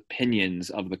Indians' opinions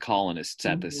of the colonists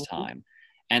at this time.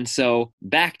 And so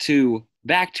back to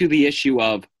the issue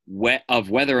of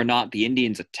whether or not the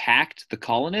Indians attacked the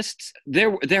colonists,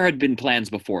 there had been plans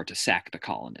before to sack the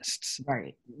colonists.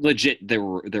 Right. Legit, there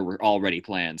were already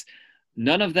plans.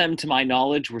 None of them, to my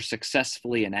knowledge, were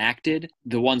successfully enacted,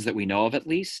 the ones that we know of at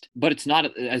least, but it's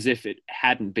not as if it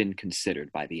hadn't been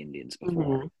considered by the Indians before.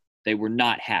 Mm-hmm. They were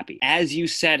not happy. As you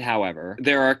said, however,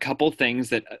 there are a couple things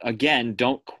that, again,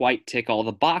 don't quite tick all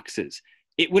the boxes.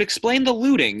 It would explain the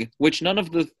looting, which none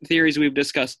of the theories we've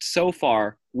discussed so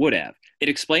far would have. It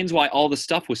explains why all the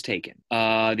stuff was taken.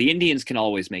 The Indians can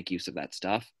always make use of that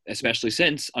stuff, especially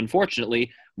since,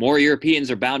 unfortunately, more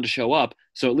Europeans are bound to show up.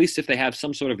 So at least if they have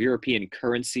some sort of European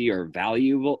currency or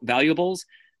valuables,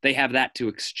 they have that to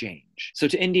exchange. So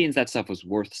to Indians, that stuff was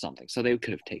worth something. So they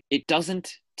could have taken. It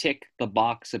doesn't tick the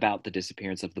box about the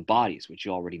disappearance of the bodies, which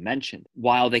you already mentioned.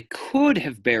 While they could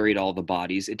have buried all the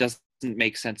bodies, it doesn't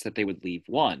make sense that they would leave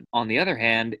one. On the other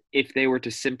hand, if they were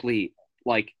to simply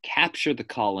capture the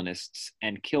colonists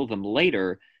and kill them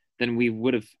later, then we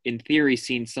would have, in theory,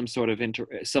 seen some sort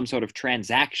of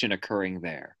transaction occurring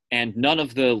there. And none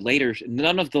of the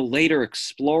later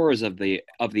explorers of the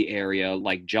area,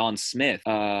 like John Smith,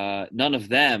 none of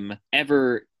them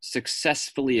ever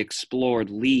successfully explored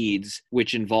leads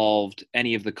which involved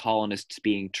any of the colonists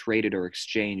being traded or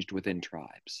exchanged within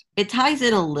tribes. It ties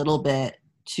in a little bit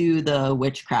to the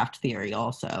witchcraft theory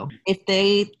also. If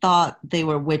they thought they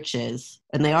were witches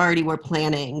and they already were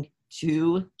planning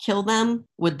to kill them,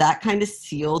 would that kind of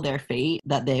seal their fate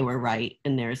that they were right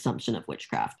in their assumption of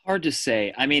witchcraft? Hard to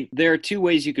say. I mean, there are two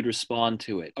ways you could respond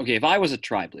to it. Okay, if I was a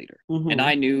tribe leader and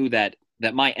I knew that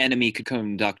my enemy could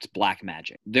conduct black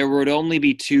magic, there would only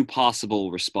be two possible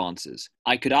responses.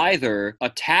 I could either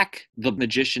attack the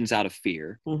magicians out of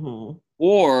fear,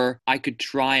 or I could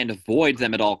try and avoid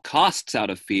them at all costs out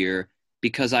of fear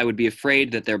because I would be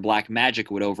afraid that their black magic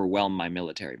would overwhelm my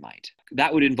military might.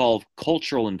 That would involve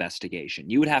cultural investigation.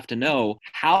 You would have to know,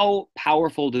 how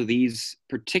powerful do these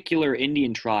particular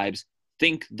Indian tribes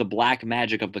think the black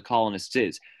magic of the colonists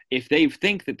is? If they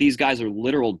think that these guys are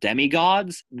literal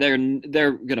demigods, they're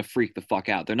gonna freak the fuck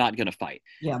out. They're not gonna fight.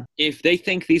 Yeah. If they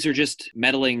think these are just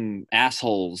meddling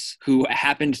assholes who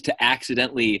happened to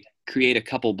accidentally create a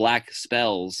couple black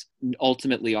spells,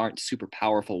 ultimately aren't super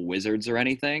powerful wizards or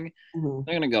anything,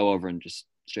 they're gonna go over and just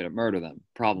straight up murder them.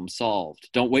 Problem solved.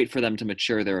 Don't wait for them to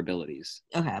mature their abilities.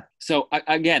 Okay. So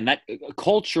again, that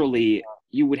culturally,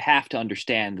 you would have to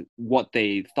understand what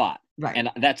they thought. Right. And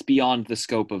that's beyond the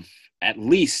scope of at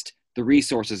least the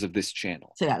resources of this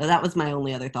channel. So yeah, that was my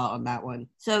only other thought on that one.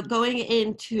 So going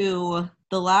into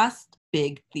the last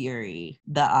big theory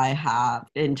that I have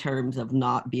in terms of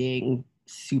not being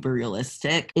super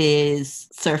realistic is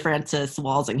Sir Francis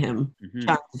Walsingham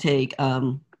trying to take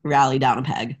Raleigh down a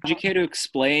peg. Would you care to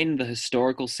explain the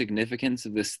historical significance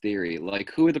of this theory?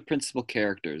 Like, who are the principal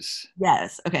characters?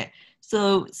 Yes. Okay.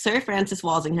 So Sir Francis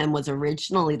Walsingham was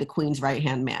originally the Queen's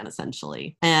right-hand man,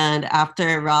 essentially. And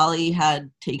after Raleigh had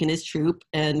taken his troop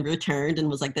and returned and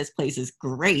was like, this place is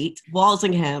great,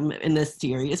 Walsingham, in this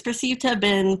theory, is perceived to have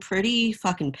been pretty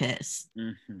fucking pissed.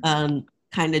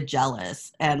 Kind of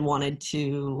jealous and wanted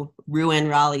to ruin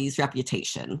Raleigh's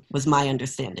reputation, was my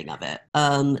understanding of it.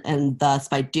 And thus,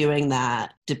 by doing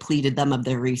that, depleted them of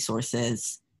their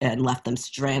resources and left them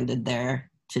stranded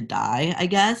there to die, I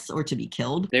guess, or to be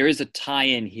killed. There is a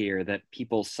tie-in here that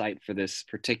people cite for this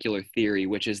particular theory,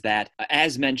 which is that,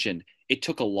 as mentioned, it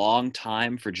took a long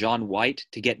time for John White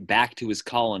to get back to his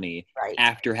colony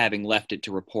after having left it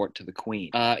to report to the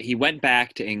Queen. He went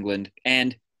back to England,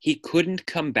 and he couldn't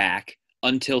come back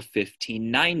until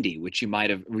 1590, which you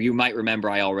might remember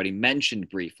I already mentioned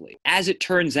briefly. As it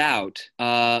turns out,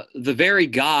 the very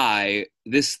guy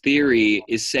this theory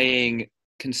is saying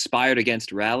conspired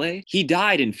against Raleigh, he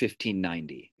died in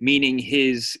 1590, meaning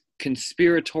his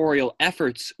conspiratorial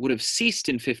efforts would have ceased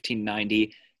in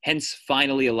 1590, hence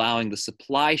finally allowing the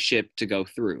supply ship to go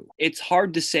through. It's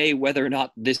hard to say whether or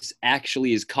not this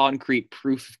actually is concrete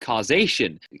proof of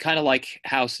causation, kind of like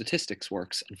how statistics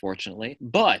works, unfortunately.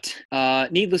 But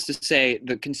needless to say,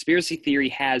 the conspiracy theory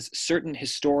has certain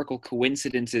historical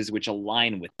coincidences which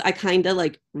align with it. I kind of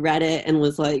like read it and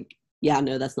was like, yeah,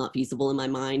 no, that's not feasible in my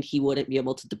mind. He wouldn't be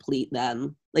able to deplete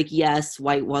them. Like, yes,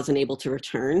 White wasn't able to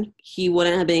return. He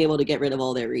wouldn't have been able to get rid of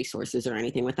all their resources or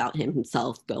anything without him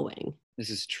himself going.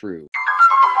 This is true.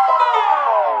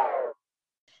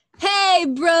 Hey,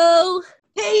 bro!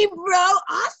 Hey, bro!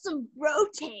 Awesome bro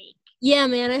take. Yeah,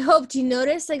 man, I hoped you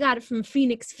noticed. I got it from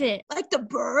Phoenix Fit. Like the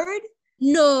bird?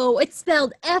 No, it's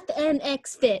spelled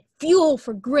FNX Fit. Fuel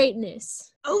for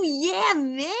greatness. Oh, yeah,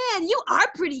 man. You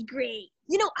are pretty great.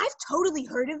 You know, I've totally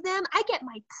heard of them. I get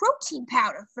my protein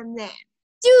powder from them.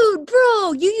 Dude,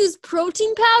 bro, you use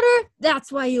protein powder?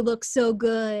 That's why you look so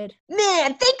good.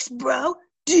 Man, thanks, bro.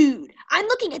 Dude, I'm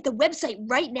looking at the website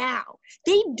right now.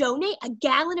 They donate a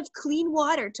gallon of clean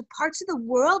water to parts of the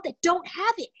world that don't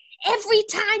have it every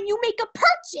time you make a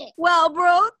purchase. Wow,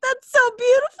 bro, that's so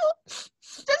beautiful.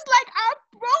 Just like our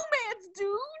bromance,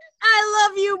 dude. I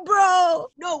love you,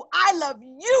 bro. No, I love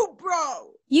you,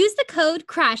 bro. Use the code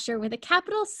CRASHER with a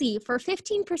capital C for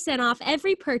 15% off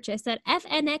every purchase at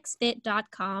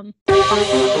fnxfit.com.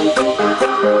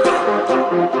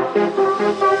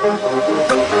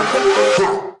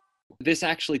 This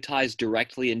actually ties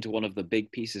directly into one of the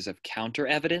big pieces of counter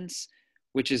evidence,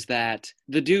 which is that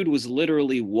the dude was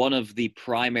literally one of the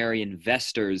primary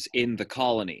investors in the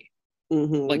colony.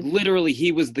 Like, literally,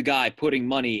 he was the guy putting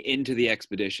money into the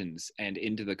expeditions and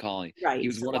into the colony. Right. He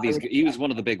was he was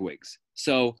one of the bigwigs.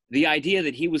 So the idea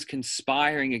that he was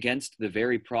conspiring against the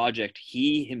very project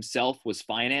he himself was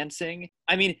financing,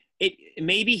 I mean,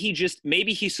 maybe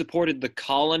he supported the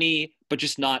colony, but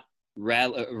just not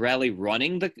Raleigh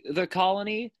running the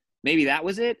colony. Maybe that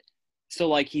was it. So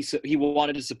like he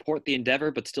wanted to support the endeavor,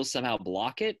 but still somehow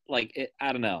block it. Like,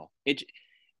 I don't know.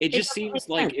 It just seems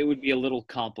like it would be a little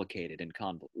complicated and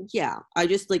convoluted. Yeah, I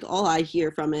just, like, all I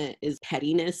hear from it is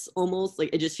pettiness almost.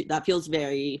 Like, that feels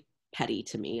very petty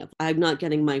to me. I'm not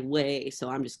getting my way, so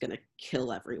I'm just gonna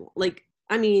kill everyone. Like,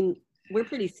 I mean, we're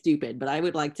pretty stupid, but I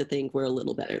would like to think we're a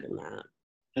little better than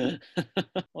that.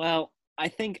 Well, I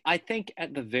think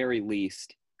at the very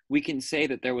least we can say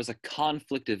that there was a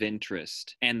conflict of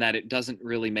interest and that it doesn't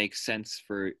really make sense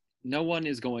for no one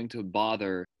is going to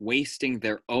bother wasting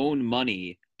their own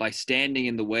money by standing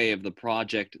in the way of the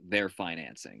project they're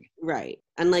financing. Right.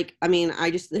 And like, I mean,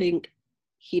 I just think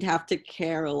he'd have to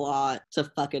care a lot to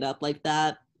fuck it up like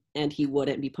that, and he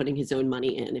wouldn't be putting his own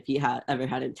money in if he had ever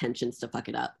had intentions to fuck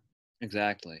it up.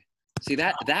 Exactly. See,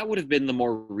 that would have been the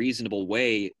more reasonable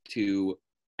way to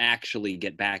actually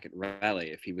get back at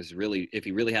Raleigh if he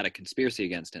really had a conspiracy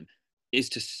against him, is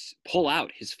to pull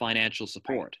out his financial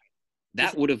support.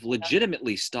 That would have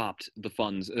legitimately stopped the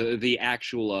funds, the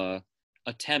actual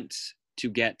attempts to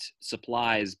get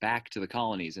supplies back to the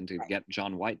colonies and to get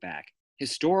John White back.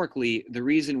 Historically, the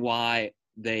reason why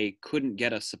they couldn't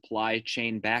get a supply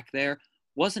chain back there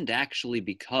wasn't actually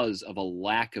because of a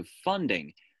lack of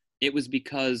funding. It was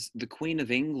because the Queen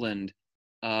of England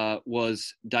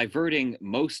was diverting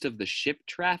most of the ship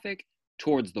traffic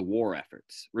towards the war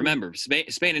efforts. Remember,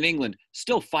 Spain and England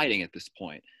still fighting at this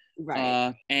point.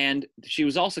 Right. And she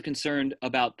was also concerned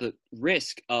about the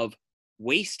risk of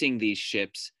wasting these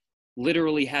ships,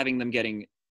 literally having them getting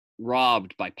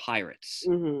robbed by pirates,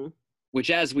 which,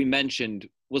 as we mentioned,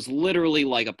 was literally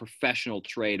like a professional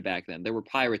trade back then. There were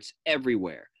pirates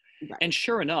everywhere. Right. And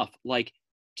sure enough, I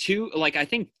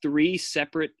think 3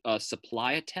 separate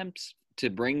supply attempts to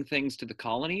bring things to the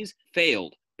colonies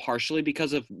failed, partially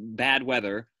because of bad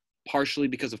weather, partially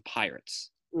because of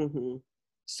pirates.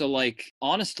 So,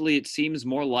 honestly, it seems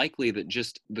more likely that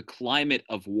just the climate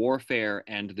of warfare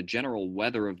and the general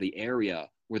weather of the area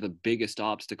were the biggest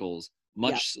obstacles,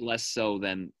 much less so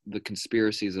than the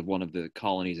conspiracies of one of the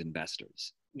colony's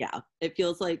investors. Yeah, it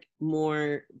feels like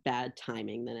more bad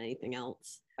timing than anything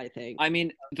else, I think. I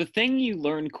mean, the thing you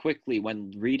learn quickly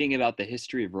when reading about the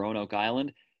history of Roanoke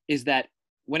Island is that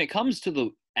when it comes to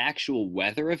the actual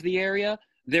weather of the area,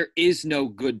 there is no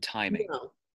good timing.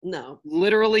 No.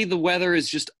 Literally, the weather is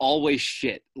just always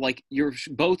shit. Your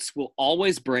boats will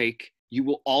always break. You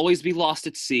will always be lost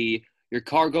at sea. Your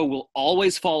cargo will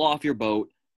always fall off your boat.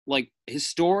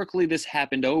 Historically, this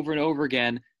happened over and over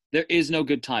again. There is no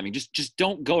good timing. Just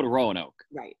don't go to Roanoke.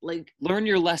 Right. Learn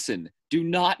your lesson. Do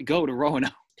not go to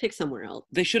Roanoke. Pick somewhere else.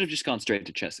 They should have just gone straight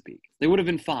to Chesapeake. They would have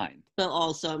been fine. But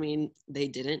also, I mean, they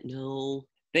didn't know.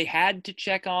 They had to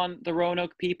check on the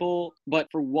Roanoke people, but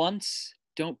for once,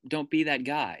 don't be that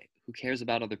guy who cares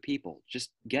about other people. Just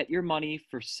get your money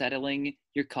for settling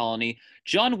your colony.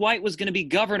 John White was going to be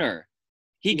governor.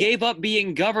 He gave up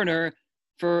being governor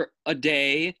for a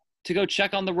day to go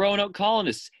check on the Roanoke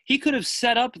colonists. He could have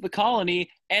set up the colony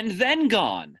and then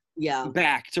gone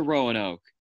back to Roanoke.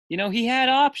 He had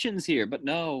options here, but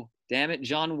no. Damn it,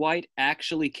 John White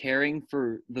actually caring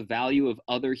for the value of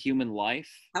other human life.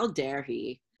 How dare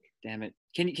he? Damn it.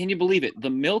 Can you believe it? The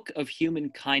milk of human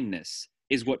kindness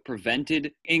is what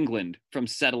prevented England from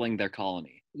settling their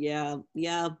colony. Yeah.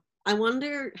 I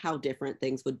wonder how different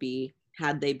things would be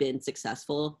had they been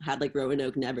successful, had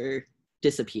Roanoke never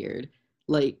disappeared.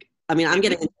 I'm getting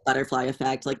into the butterfly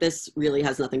effect. This really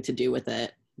has nothing to do with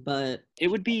it, but it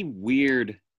would be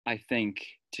weird, I think,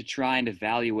 to try and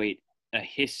evaluate a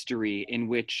history in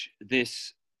which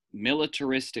this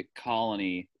militaristic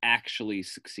colony actually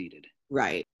succeeded.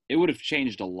 Right. It would have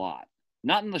changed a lot.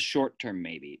 Not in the short term,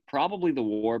 maybe. Probably the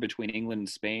war between England and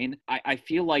Spain. I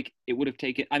feel like it would have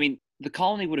taken, the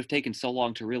colony would have taken so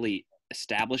long to really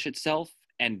establish itself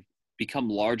and become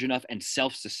large enough and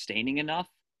self-sustaining enough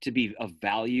to be of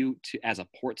value as a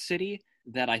port city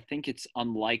that I think it's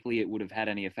unlikely it would have had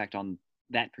any effect on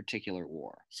that particular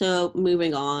war. So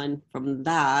moving on from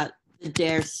that, the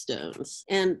Dare Stones.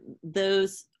 And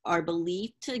those are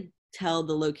believed to tell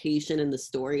the location and the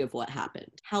story of what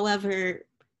happened. However,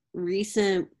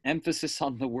 recent emphasis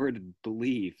on the word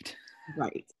believed.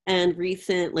 Right. And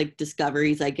recent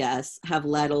discoveries, I guess, have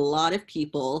led a lot of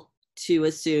people to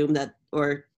assume that,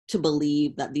 or to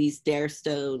believe that these Dare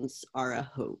Stones are a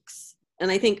hoax. And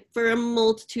I think for a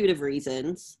multitude of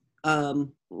reasons,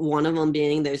 one of them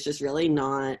being there's just really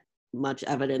not much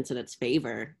evidence in its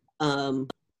favor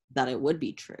that it would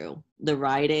be true. The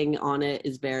writing on it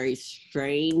is very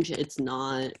strange. It's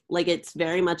not, it's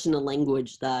very much in a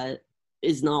language that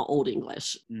is not Old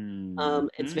English.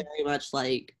 It's very much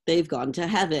they've gone to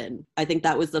heaven. I think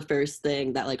that was the first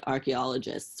thing that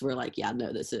archaeologists were yeah,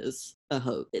 no, this is a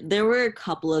hoax. There were a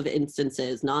couple of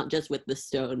instances, not just with the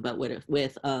stone, but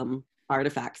with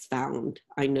artifacts found.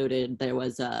 I noted there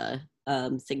was a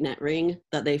signet ring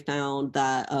that they found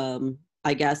that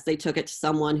I guess they took it to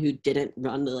someone who didn't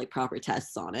run the like proper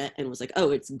tests on it and was like,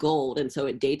 oh, it's gold, and so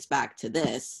it dates back to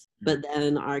this. But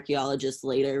then archaeologists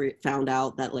later found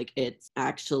out that like it's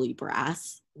actually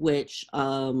brass, which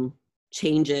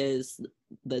changes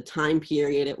the time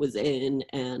period it was in,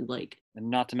 and like, and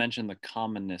not to mention the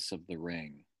commonness of the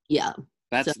ring. yeah.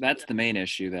 That's the main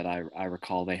issue that I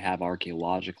recall they have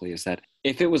archaeologically, is that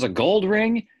if it was a gold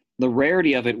ring, the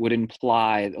rarity of it would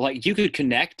imply, like, you could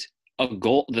connect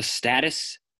the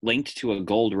status linked to a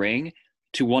gold ring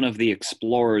to one of the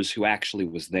explorers who actually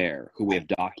was there, who we have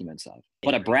documents of.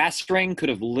 But a brass ring could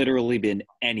have literally been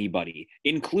anybody,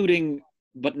 including,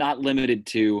 but not limited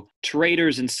to,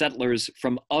 traders and settlers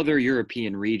from other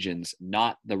European regions,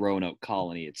 not the Roanoke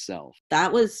colony itself.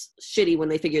 That was shitty when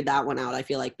they figured that one out, I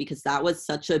feel like, because that was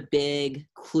such a big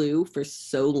clue for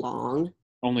so long.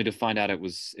 Only to find out it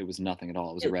was nothing at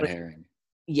all. It was a red herring.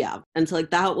 Yeah. And so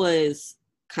like that was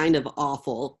kind of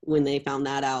awful when they found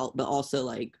that out, but also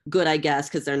like good, I guess,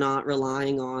 because they're not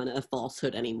relying on a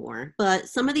falsehood anymore. But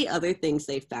some of the other things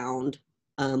they found,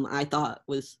 I thought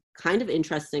was kind of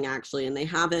interesting, actually, and they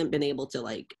haven't been able to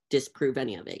like disprove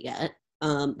any of it yet.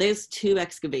 There's 2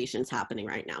 excavations happening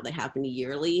right now. They happen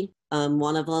yearly.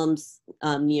 One of them's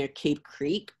near Cape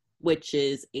Creek, which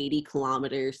is 80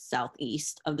 kilometers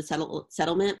southeast of the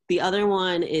settlement. The other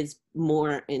one is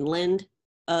more inland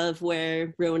of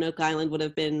where Roanoke Island would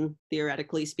have been,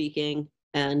 theoretically speaking.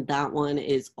 And that one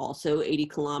is also 80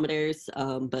 kilometers,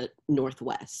 but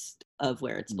northwest of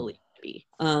where it's believed to be.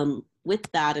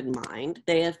 With that in mind,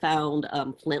 they have found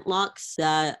flintlocks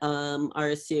that are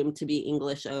assumed to be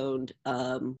English-owned,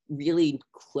 really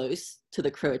close to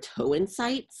the Croatoan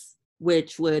sites,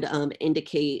 which would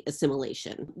indicate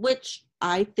assimilation, which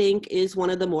I think is one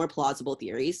of the more plausible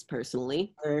theories,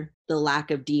 personally, or the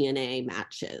lack of DNA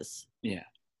matches. Yeah.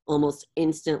 Almost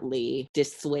instantly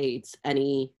dissuades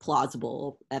any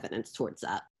plausible evidence towards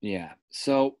that. Yeah.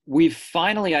 So we've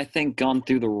finally, I think, gone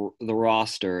through the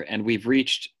roster, and we've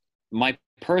reached my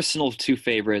personal 2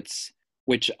 favorites,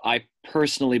 which I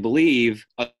personally believe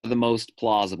are the most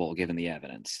plausible given the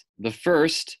evidence. The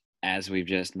first, as we've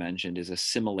just mentioned, is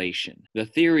assimilation. The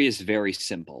theory is very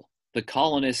simple. The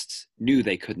colonists knew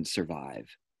they couldn't survive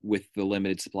with the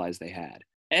limited supplies they had.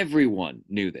 Everyone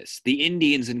knew this, the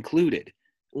Indians included.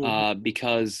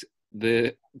 Because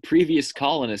the previous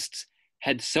colonists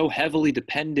had so heavily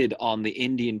depended on the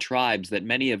Indian tribes that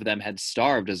many of them had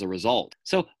starved as a result.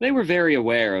 So they were very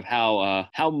aware of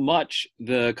how much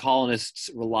the colonists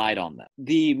relied on them.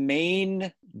 The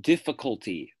main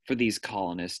difficulty for these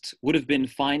colonists would have been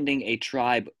finding a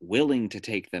tribe willing to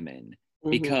take them in.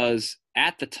 Because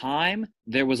at the time,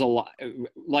 there was a lot,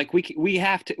 like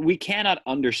we cannot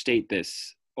understate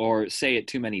this or say it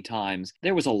too many times,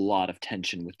 there was a lot of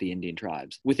tension with the Indian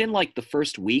tribes. Within like the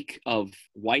first week of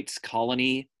White's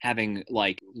colony having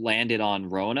like landed on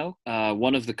Roanoke,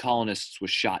 one of the colonists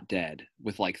was shot dead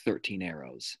with like 13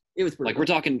 arrows. It was brutal.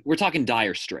 Like we're talking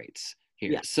dire straits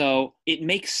here. Yeah. So it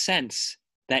makes sense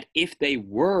that if they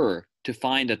were to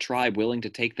find a tribe willing to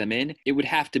take them in, it would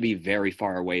have to be very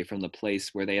far away from the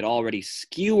place where they had already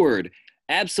skewered,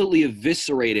 absolutely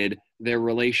eviscerated their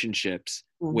relationships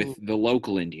with the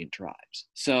local Indian tribes.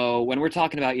 So when we're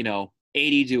talking about,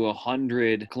 80 to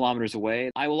 100 kilometers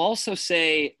away, I will also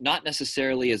say not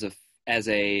necessarily as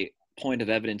a point of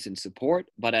evidence in support,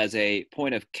 but as a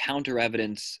point of counter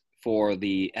evidence for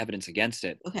the evidence against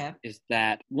it, is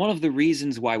that one of the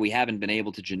reasons why we haven't been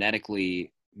able to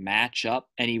genetically match up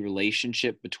any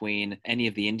relationship between any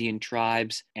of the Indian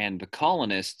tribes and the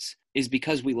colonists is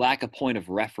because we lack a point of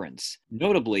reference.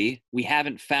 Notably, we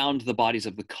haven't found the bodies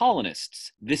of the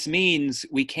colonists. This means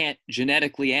we can't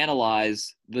genetically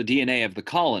analyze the DNA of the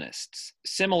colonists.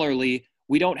 Similarly,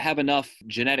 we don't have enough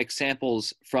genetic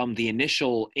samples from the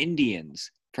initial Indians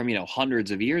from,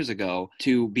 hundreds of years ago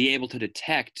to be able to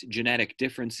detect genetic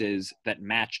differences that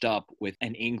matched up with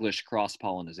an English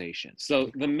cross-pollination. So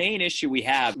the main issue we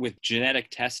have with genetic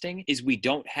testing is we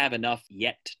don't have enough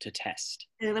yet to test.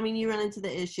 And I mean, you run into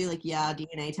the issue,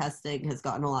 DNA testing has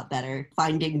gotten a lot better.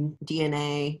 Finding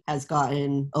DNA has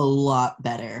gotten a lot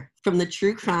better. From the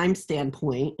true crime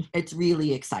standpoint, it's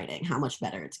really exciting how much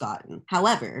better it's gotten.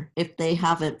 However, if they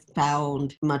haven't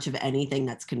found much of anything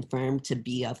that's confirmed to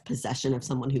be of possession of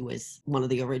someone who was one of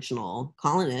the original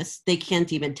colonists, they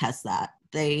can't even test that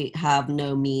they have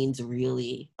no means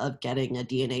really of getting a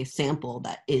DNA sample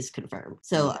that is confirmed.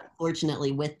 So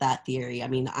unfortunately with that theory, I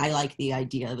mean, I like the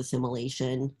idea of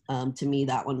assimilation. To me,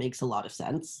 that one makes a lot of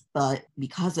sense. But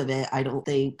because of it, I don't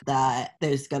think that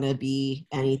there's going to be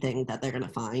anything that they're going to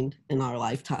find in our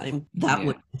lifetime that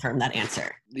would confirm that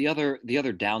answer. The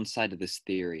other downside to this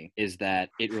theory is that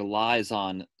it relies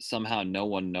on somehow no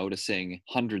one noticing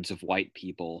hundreds of white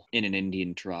people in an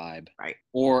Indian tribe. Right.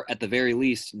 Or at the very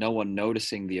least, no one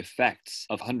noticing the effects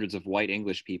of hundreds of white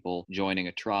English people joining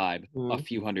a tribe a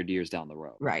few hundred years down the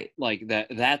road. Right. Like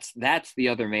that's the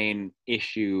other main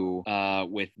issue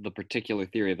with the particular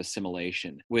theory of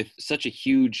assimilation. With such a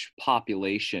huge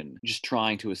population just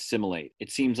trying to assimilate, it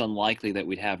seems unlikely that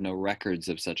we'd have no records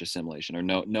of such assimilation or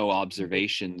no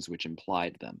observations which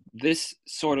implied them. This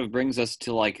sort of brings us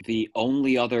to like the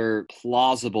only other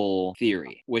plausible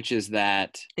theory, which is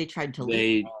that they tried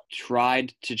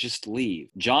to just leave.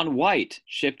 John White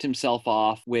shipped himself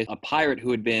off with a pirate who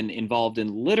had been involved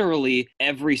in literally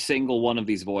every single one of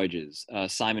these voyages,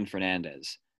 Simon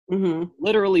Fernandez.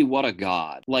 Literally, what a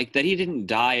god. Like, that he didn't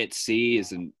die at sea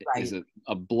is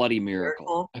a bloody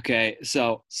miracle. Okay,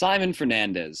 so Simon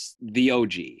Fernandez, the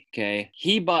OG, okay,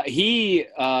 he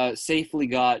safely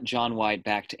got John White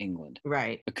back to England.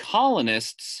 Right. The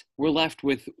colonists were left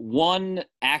with one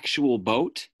actual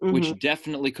boat, which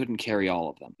definitely couldn't carry all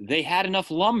of them. They had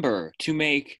enough lumber to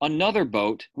make another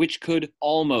boat, which could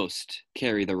almost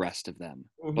carry the rest of them,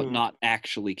 but not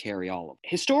actually carry all of them.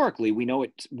 Historically, we know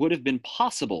it would have been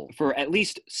possible for at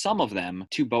least some of them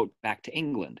to boat back to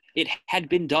England. It had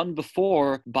been done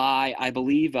before by, I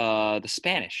believe, the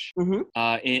Spanish.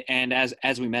 And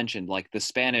as we mentioned, like the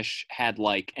Spanish had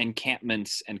like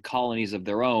encampments and colonies of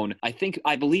their own.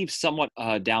 I believe somewhat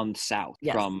down south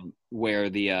from where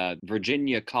the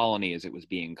Virginia colony, as it was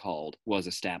being called, was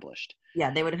established. Yeah,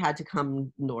 they would have had to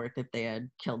come north if they had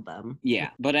killed them. Yeah,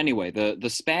 but anyway, the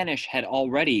Spanish had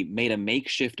already made a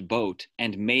makeshift boat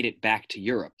and made it back to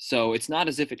Europe. So it's not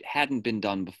as if it hadn't been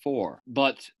done before.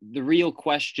 But the real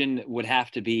question would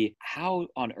have to be, how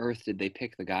on earth did they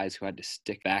pick the guys who had to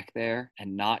stick back there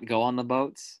and not go on the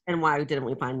boats? And why didn't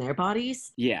we find their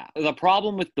bodies? Yeah, the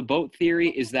problem with the boat theory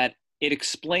is that it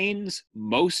explains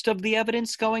most of the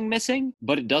evidence going missing,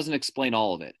 but it doesn't explain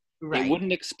all of it. Right. It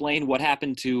wouldn't explain what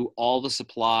happened to all the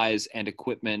supplies and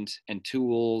equipment and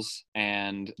tools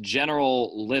and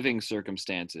general living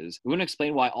circumstances. It wouldn't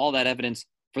explain why all that evidence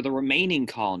for the remaining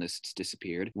colonists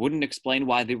disappeared. It wouldn't explain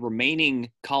why the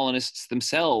remaining colonists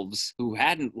themselves, who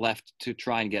hadn't left to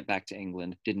try and get back to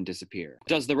England, didn't disappear.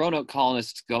 Does the Roanoke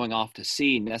colonists going off to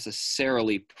sea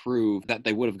necessarily prove that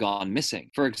they would have gone missing?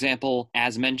 For example,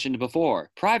 as mentioned before,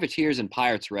 privateers and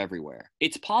pirates were everywhere.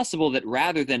 It's possible that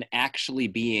rather than actually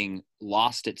being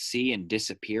lost at sea and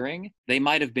disappearing, they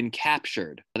might have been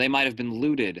captured. They might have been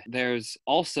looted. There's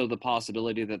also the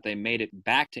possibility that they made it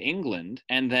back to England,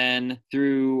 and then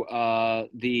through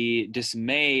the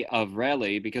dismay of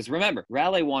Raleigh, because remember,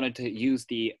 Raleigh wanted to use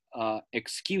the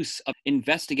excuse of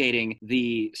investigating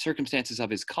the circumstances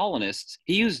of his colonists.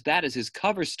 He used that as his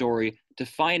cover story to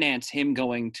finance him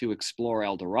going to explore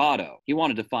El Dorado. He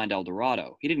wanted to find El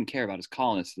Dorado. He didn't care about his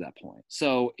colonists at that point.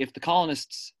 So if the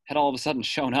colonists had all of a sudden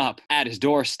shown up at his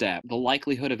doorstep, the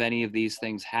likelihood of any of these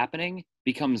things happening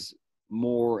becomes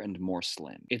more and more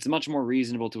slim. It's much more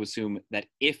reasonable to assume that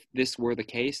if this were the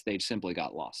case, they'd simply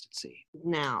got lost at sea.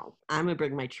 Now, I'm going to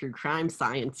bring my true crime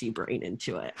science-y brain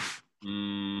into it.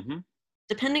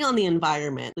 Depending on the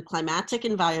environment, the climatic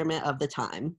environment of the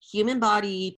time, human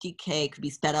body decay could be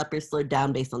sped up or slowed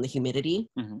down based on the humidity,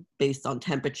 based on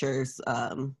temperatures,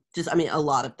 a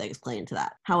lot of things play into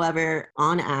that. However,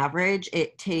 on average,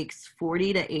 it takes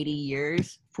 40 to 80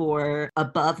 years for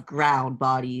above ground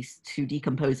bodies to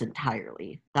decompose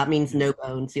entirely. That means no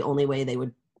bones. The only way they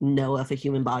would know if a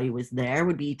human body was there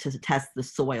would be to test the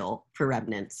soil for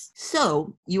remnants.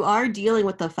 So you are dealing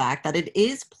with the fact that it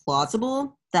is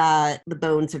plausible that the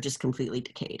bones have just completely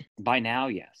decayed. By now,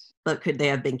 yes. But could they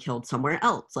have been killed somewhere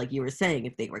else, like you were saying,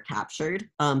 if they were captured?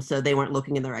 So they weren't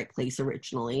looking in the right place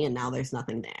originally, and now there's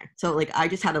nothing there. So, I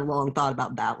just had a long thought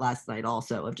about that last night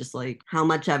also, of just, how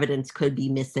much evidence could be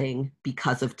missing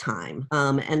because of time.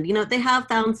 And, they have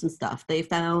found some stuff. They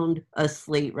found a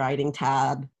slate writing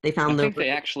tab. They found I think they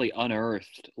actually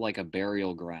unearthed, a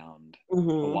burial ground a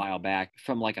while back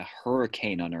from, a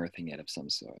hurricane unearthing it of some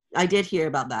sort. I did hear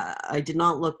about that. I did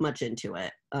not look much into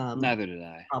it. Neither did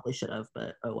I. Probably should have,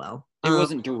 but oh well. It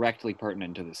wasn't directly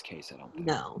pertinent to this case, I don't think.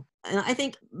 No. And I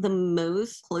think the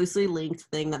most closely linked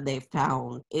thing that they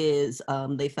found is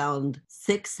they found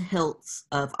 6 hilts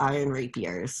of iron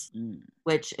rapiers,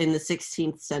 which in the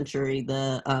 16th century,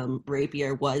 the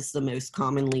rapier was the most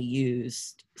commonly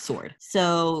used sword.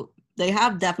 So they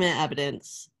have definite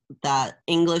evidence that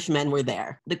Englishmen were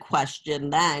there. The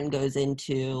question then goes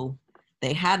into,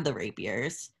 they had the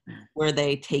rapiers. Were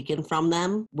they taken from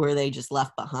them? Were they just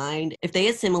left behind? If they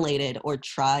assimilated or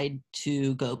tried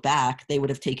to go back, they would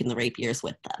have taken the rapiers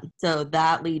with them. So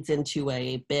that leads into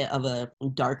a bit of a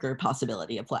darker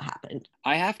possibility of what happened.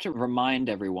 I have to remind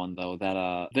everyone, though,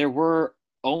 that there were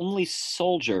only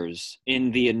soldiers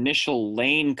in the initial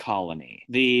Lane colony.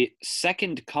 The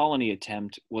second colony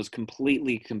attempt was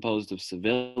completely composed of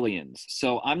civilians.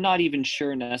 So I'm not even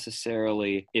sure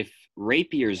necessarily if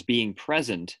rapiers being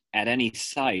present at any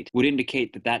site would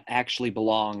indicate that that actually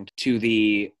belonged to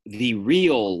the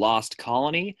real lost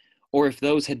colony, or if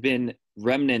those had been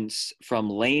remnants from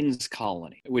Lane's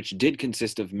colony, which did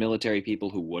consist of military people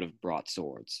who would have brought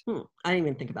swords. I didn't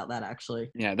even think about that,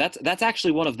 actually. Yeah, that's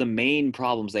actually one of the main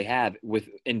problems they have with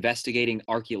investigating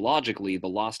archaeologically the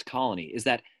lost colony, is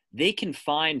that they can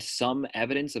find some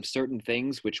evidence of certain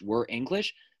things which were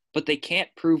English, but they can't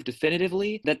prove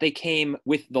definitively that they came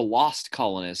with the lost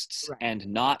colonists and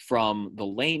not from the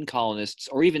Lane colonists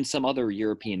or even some other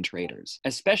European traders,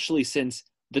 especially since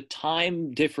the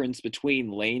time difference between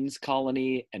Lane's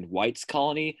colony and White's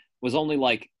colony was only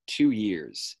like 2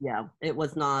 years. Yeah, it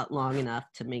was not long enough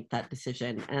to make that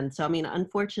decision. And so, I mean,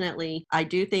 unfortunately, I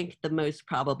do think the most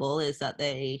probable is that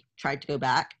they tried to go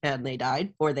back and they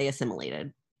died, or they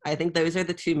assimilated. I think those are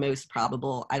the two most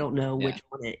probable. I don't know which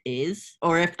one it is,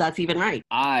 or if that's even right.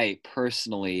 I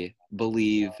personally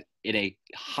believe in a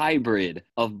hybrid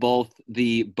of both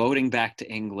the boating back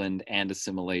to England and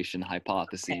assimilation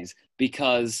hypotheses,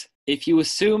 because if you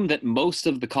assume that most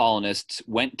of the colonists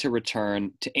went to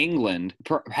return to England,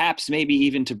 perhaps maybe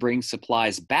even to bring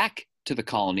supplies back to the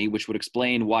colony, which would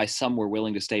explain why some were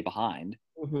willing to stay behind,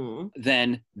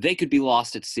 then they could be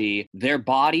lost at sea. Their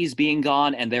bodies being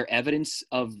gone and their evidence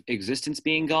of existence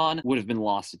being gone would have been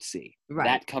lost at sea. Right.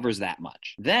 That covers that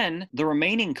much. Then the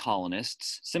remaining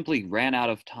colonists simply ran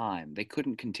out of time. They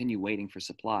couldn't continue waiting for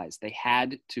supplies. They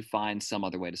had to find some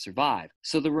other way to survive.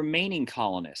 So the remaining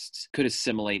colonists could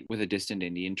assimilate with a distant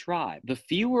Indian tribe. The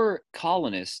fewer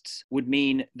colonists would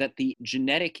mean that the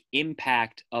genetic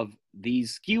impact of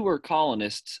these fewer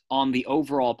colonists on the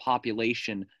overall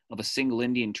population of a single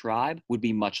Indian tribe would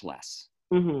be much less.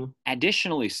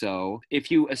 Additionally, so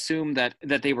if you assume that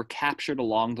they were captured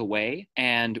along the way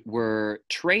and were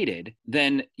traded,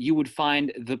 then you would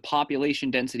find the population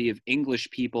density of English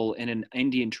people in an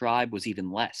Indian tribe was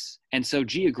even less. And so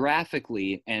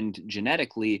geographically and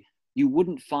genetically, you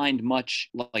wouldn't find much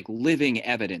like living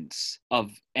evidence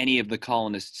of any of the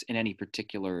colonists in any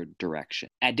particular direction.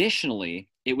 Additionally,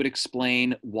 it would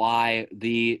explain why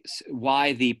the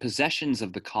possessions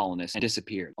of the colonists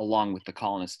disappeared along with the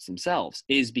colonists themselves,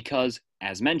 is because,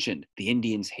 as mentioned, the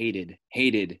Indians hated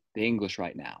the English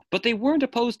right now. But they weren't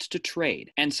opposed to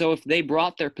trade. And so if they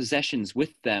brought their possessions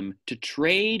with them to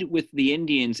trade with the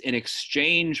Indians in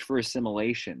exchange for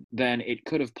assimilation, then it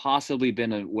could have possibly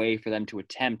been a way for them to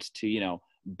attempt to,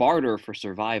 barter for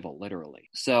survival, literally.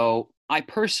 So I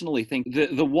personally think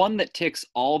the one that ticks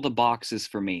all the boxes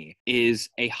for me is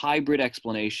a hybrid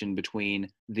explanation between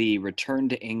the return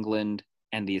to England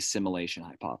and the assimilation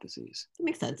hypotheses. That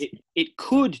makes sense. It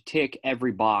could tick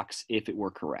every box if it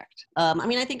were correct.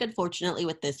 I think unfortunately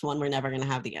with this one, we're never going to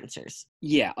have the answers.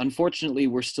 Yeah, unfortunately,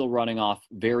 we're still running off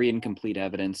very incomplete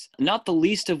evidence, not the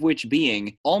least of which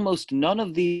being almost none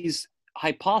of these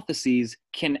hypotheses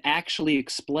can actually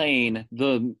explain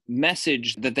the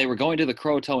message that they were going to the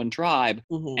Croatoan tribe,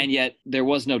 and yet there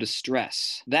was no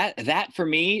distress. That for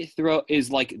me is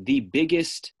like the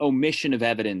biggest omission of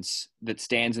evidence that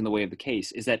stands in the way of the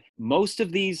case, is that most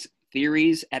of these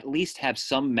theories at least have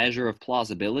some measure of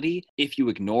plausibility if you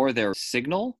ignore their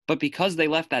signal, but because they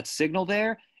left that signal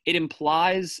there, it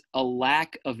implies a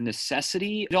lack of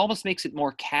necessity. It almost makes it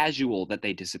more casual that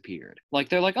they disappeared. Like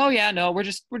they're like, oh yeah, no, we're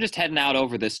just heading out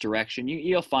over this direction.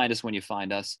 You'll find us when you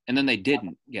find us. And then they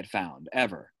didn't get found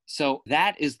ever. So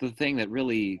that is the thing that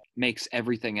really makes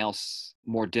everything else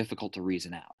more difficult to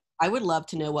reason out. I would love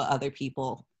to know what other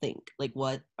people think? Like,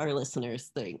 what our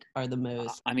listeners think are the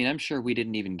most. I mean, I'm sure we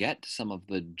didn't even get to some of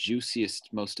the juiciest,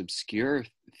 most obscure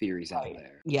theories out Right.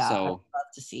 there. Yeah, I'd So love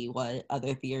to see what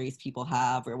other theories people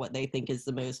have or what they think is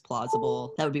the most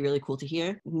plausible. That would be really cool to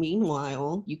hear.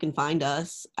 Meanwhile, you can find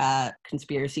us at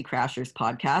Conspiracy Crashers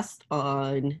Podcast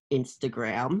on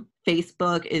Instagram.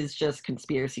 Facebook is just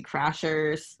Conspiracy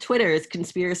Crashers. Twitter is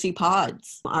Conspiracy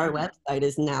Pods. Our website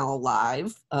is now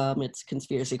live. It's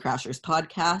Conspiracy Crashers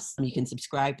Podcast. You can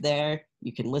subscribe there.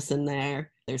 You can listen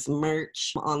there. There's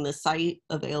merch on the site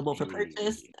available for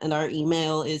purchase. And our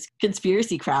email is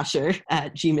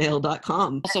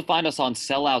conspiracycrasher@gmail.com. also find us on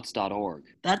sellouts.org.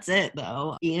 That's it,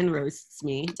 though. Ian roasts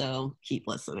me, so keep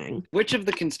listening. Which of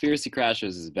the conspiracy crashers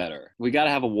is better? We got to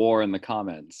have a war in the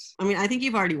comments. I mean, I think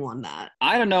you've already won that.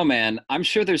 I don't know, man. I'm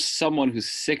sure there's someone who's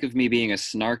sick of me being a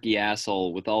snarky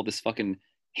asshole with all this fucking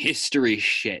history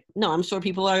shit. No, I'm sure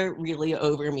people are really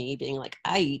over me being like,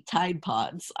 I eat Tide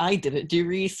Pods. I didn't do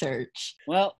research.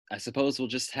 Well, I suppose we'll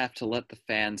just have to let the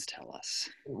fans tell us.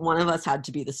 One of us had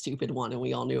to be the stupid one, and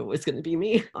we all knew it was going to be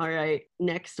me. All right,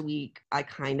 next week, I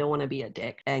kind of want to be a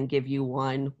dick and give you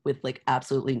one with like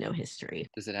absolutely no history.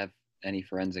 Does it have any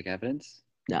forensic evidence?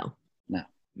 No. No.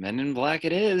 Men in Black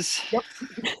it is. Yep.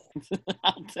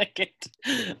 I'll take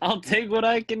it. I'll take what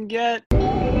I can get.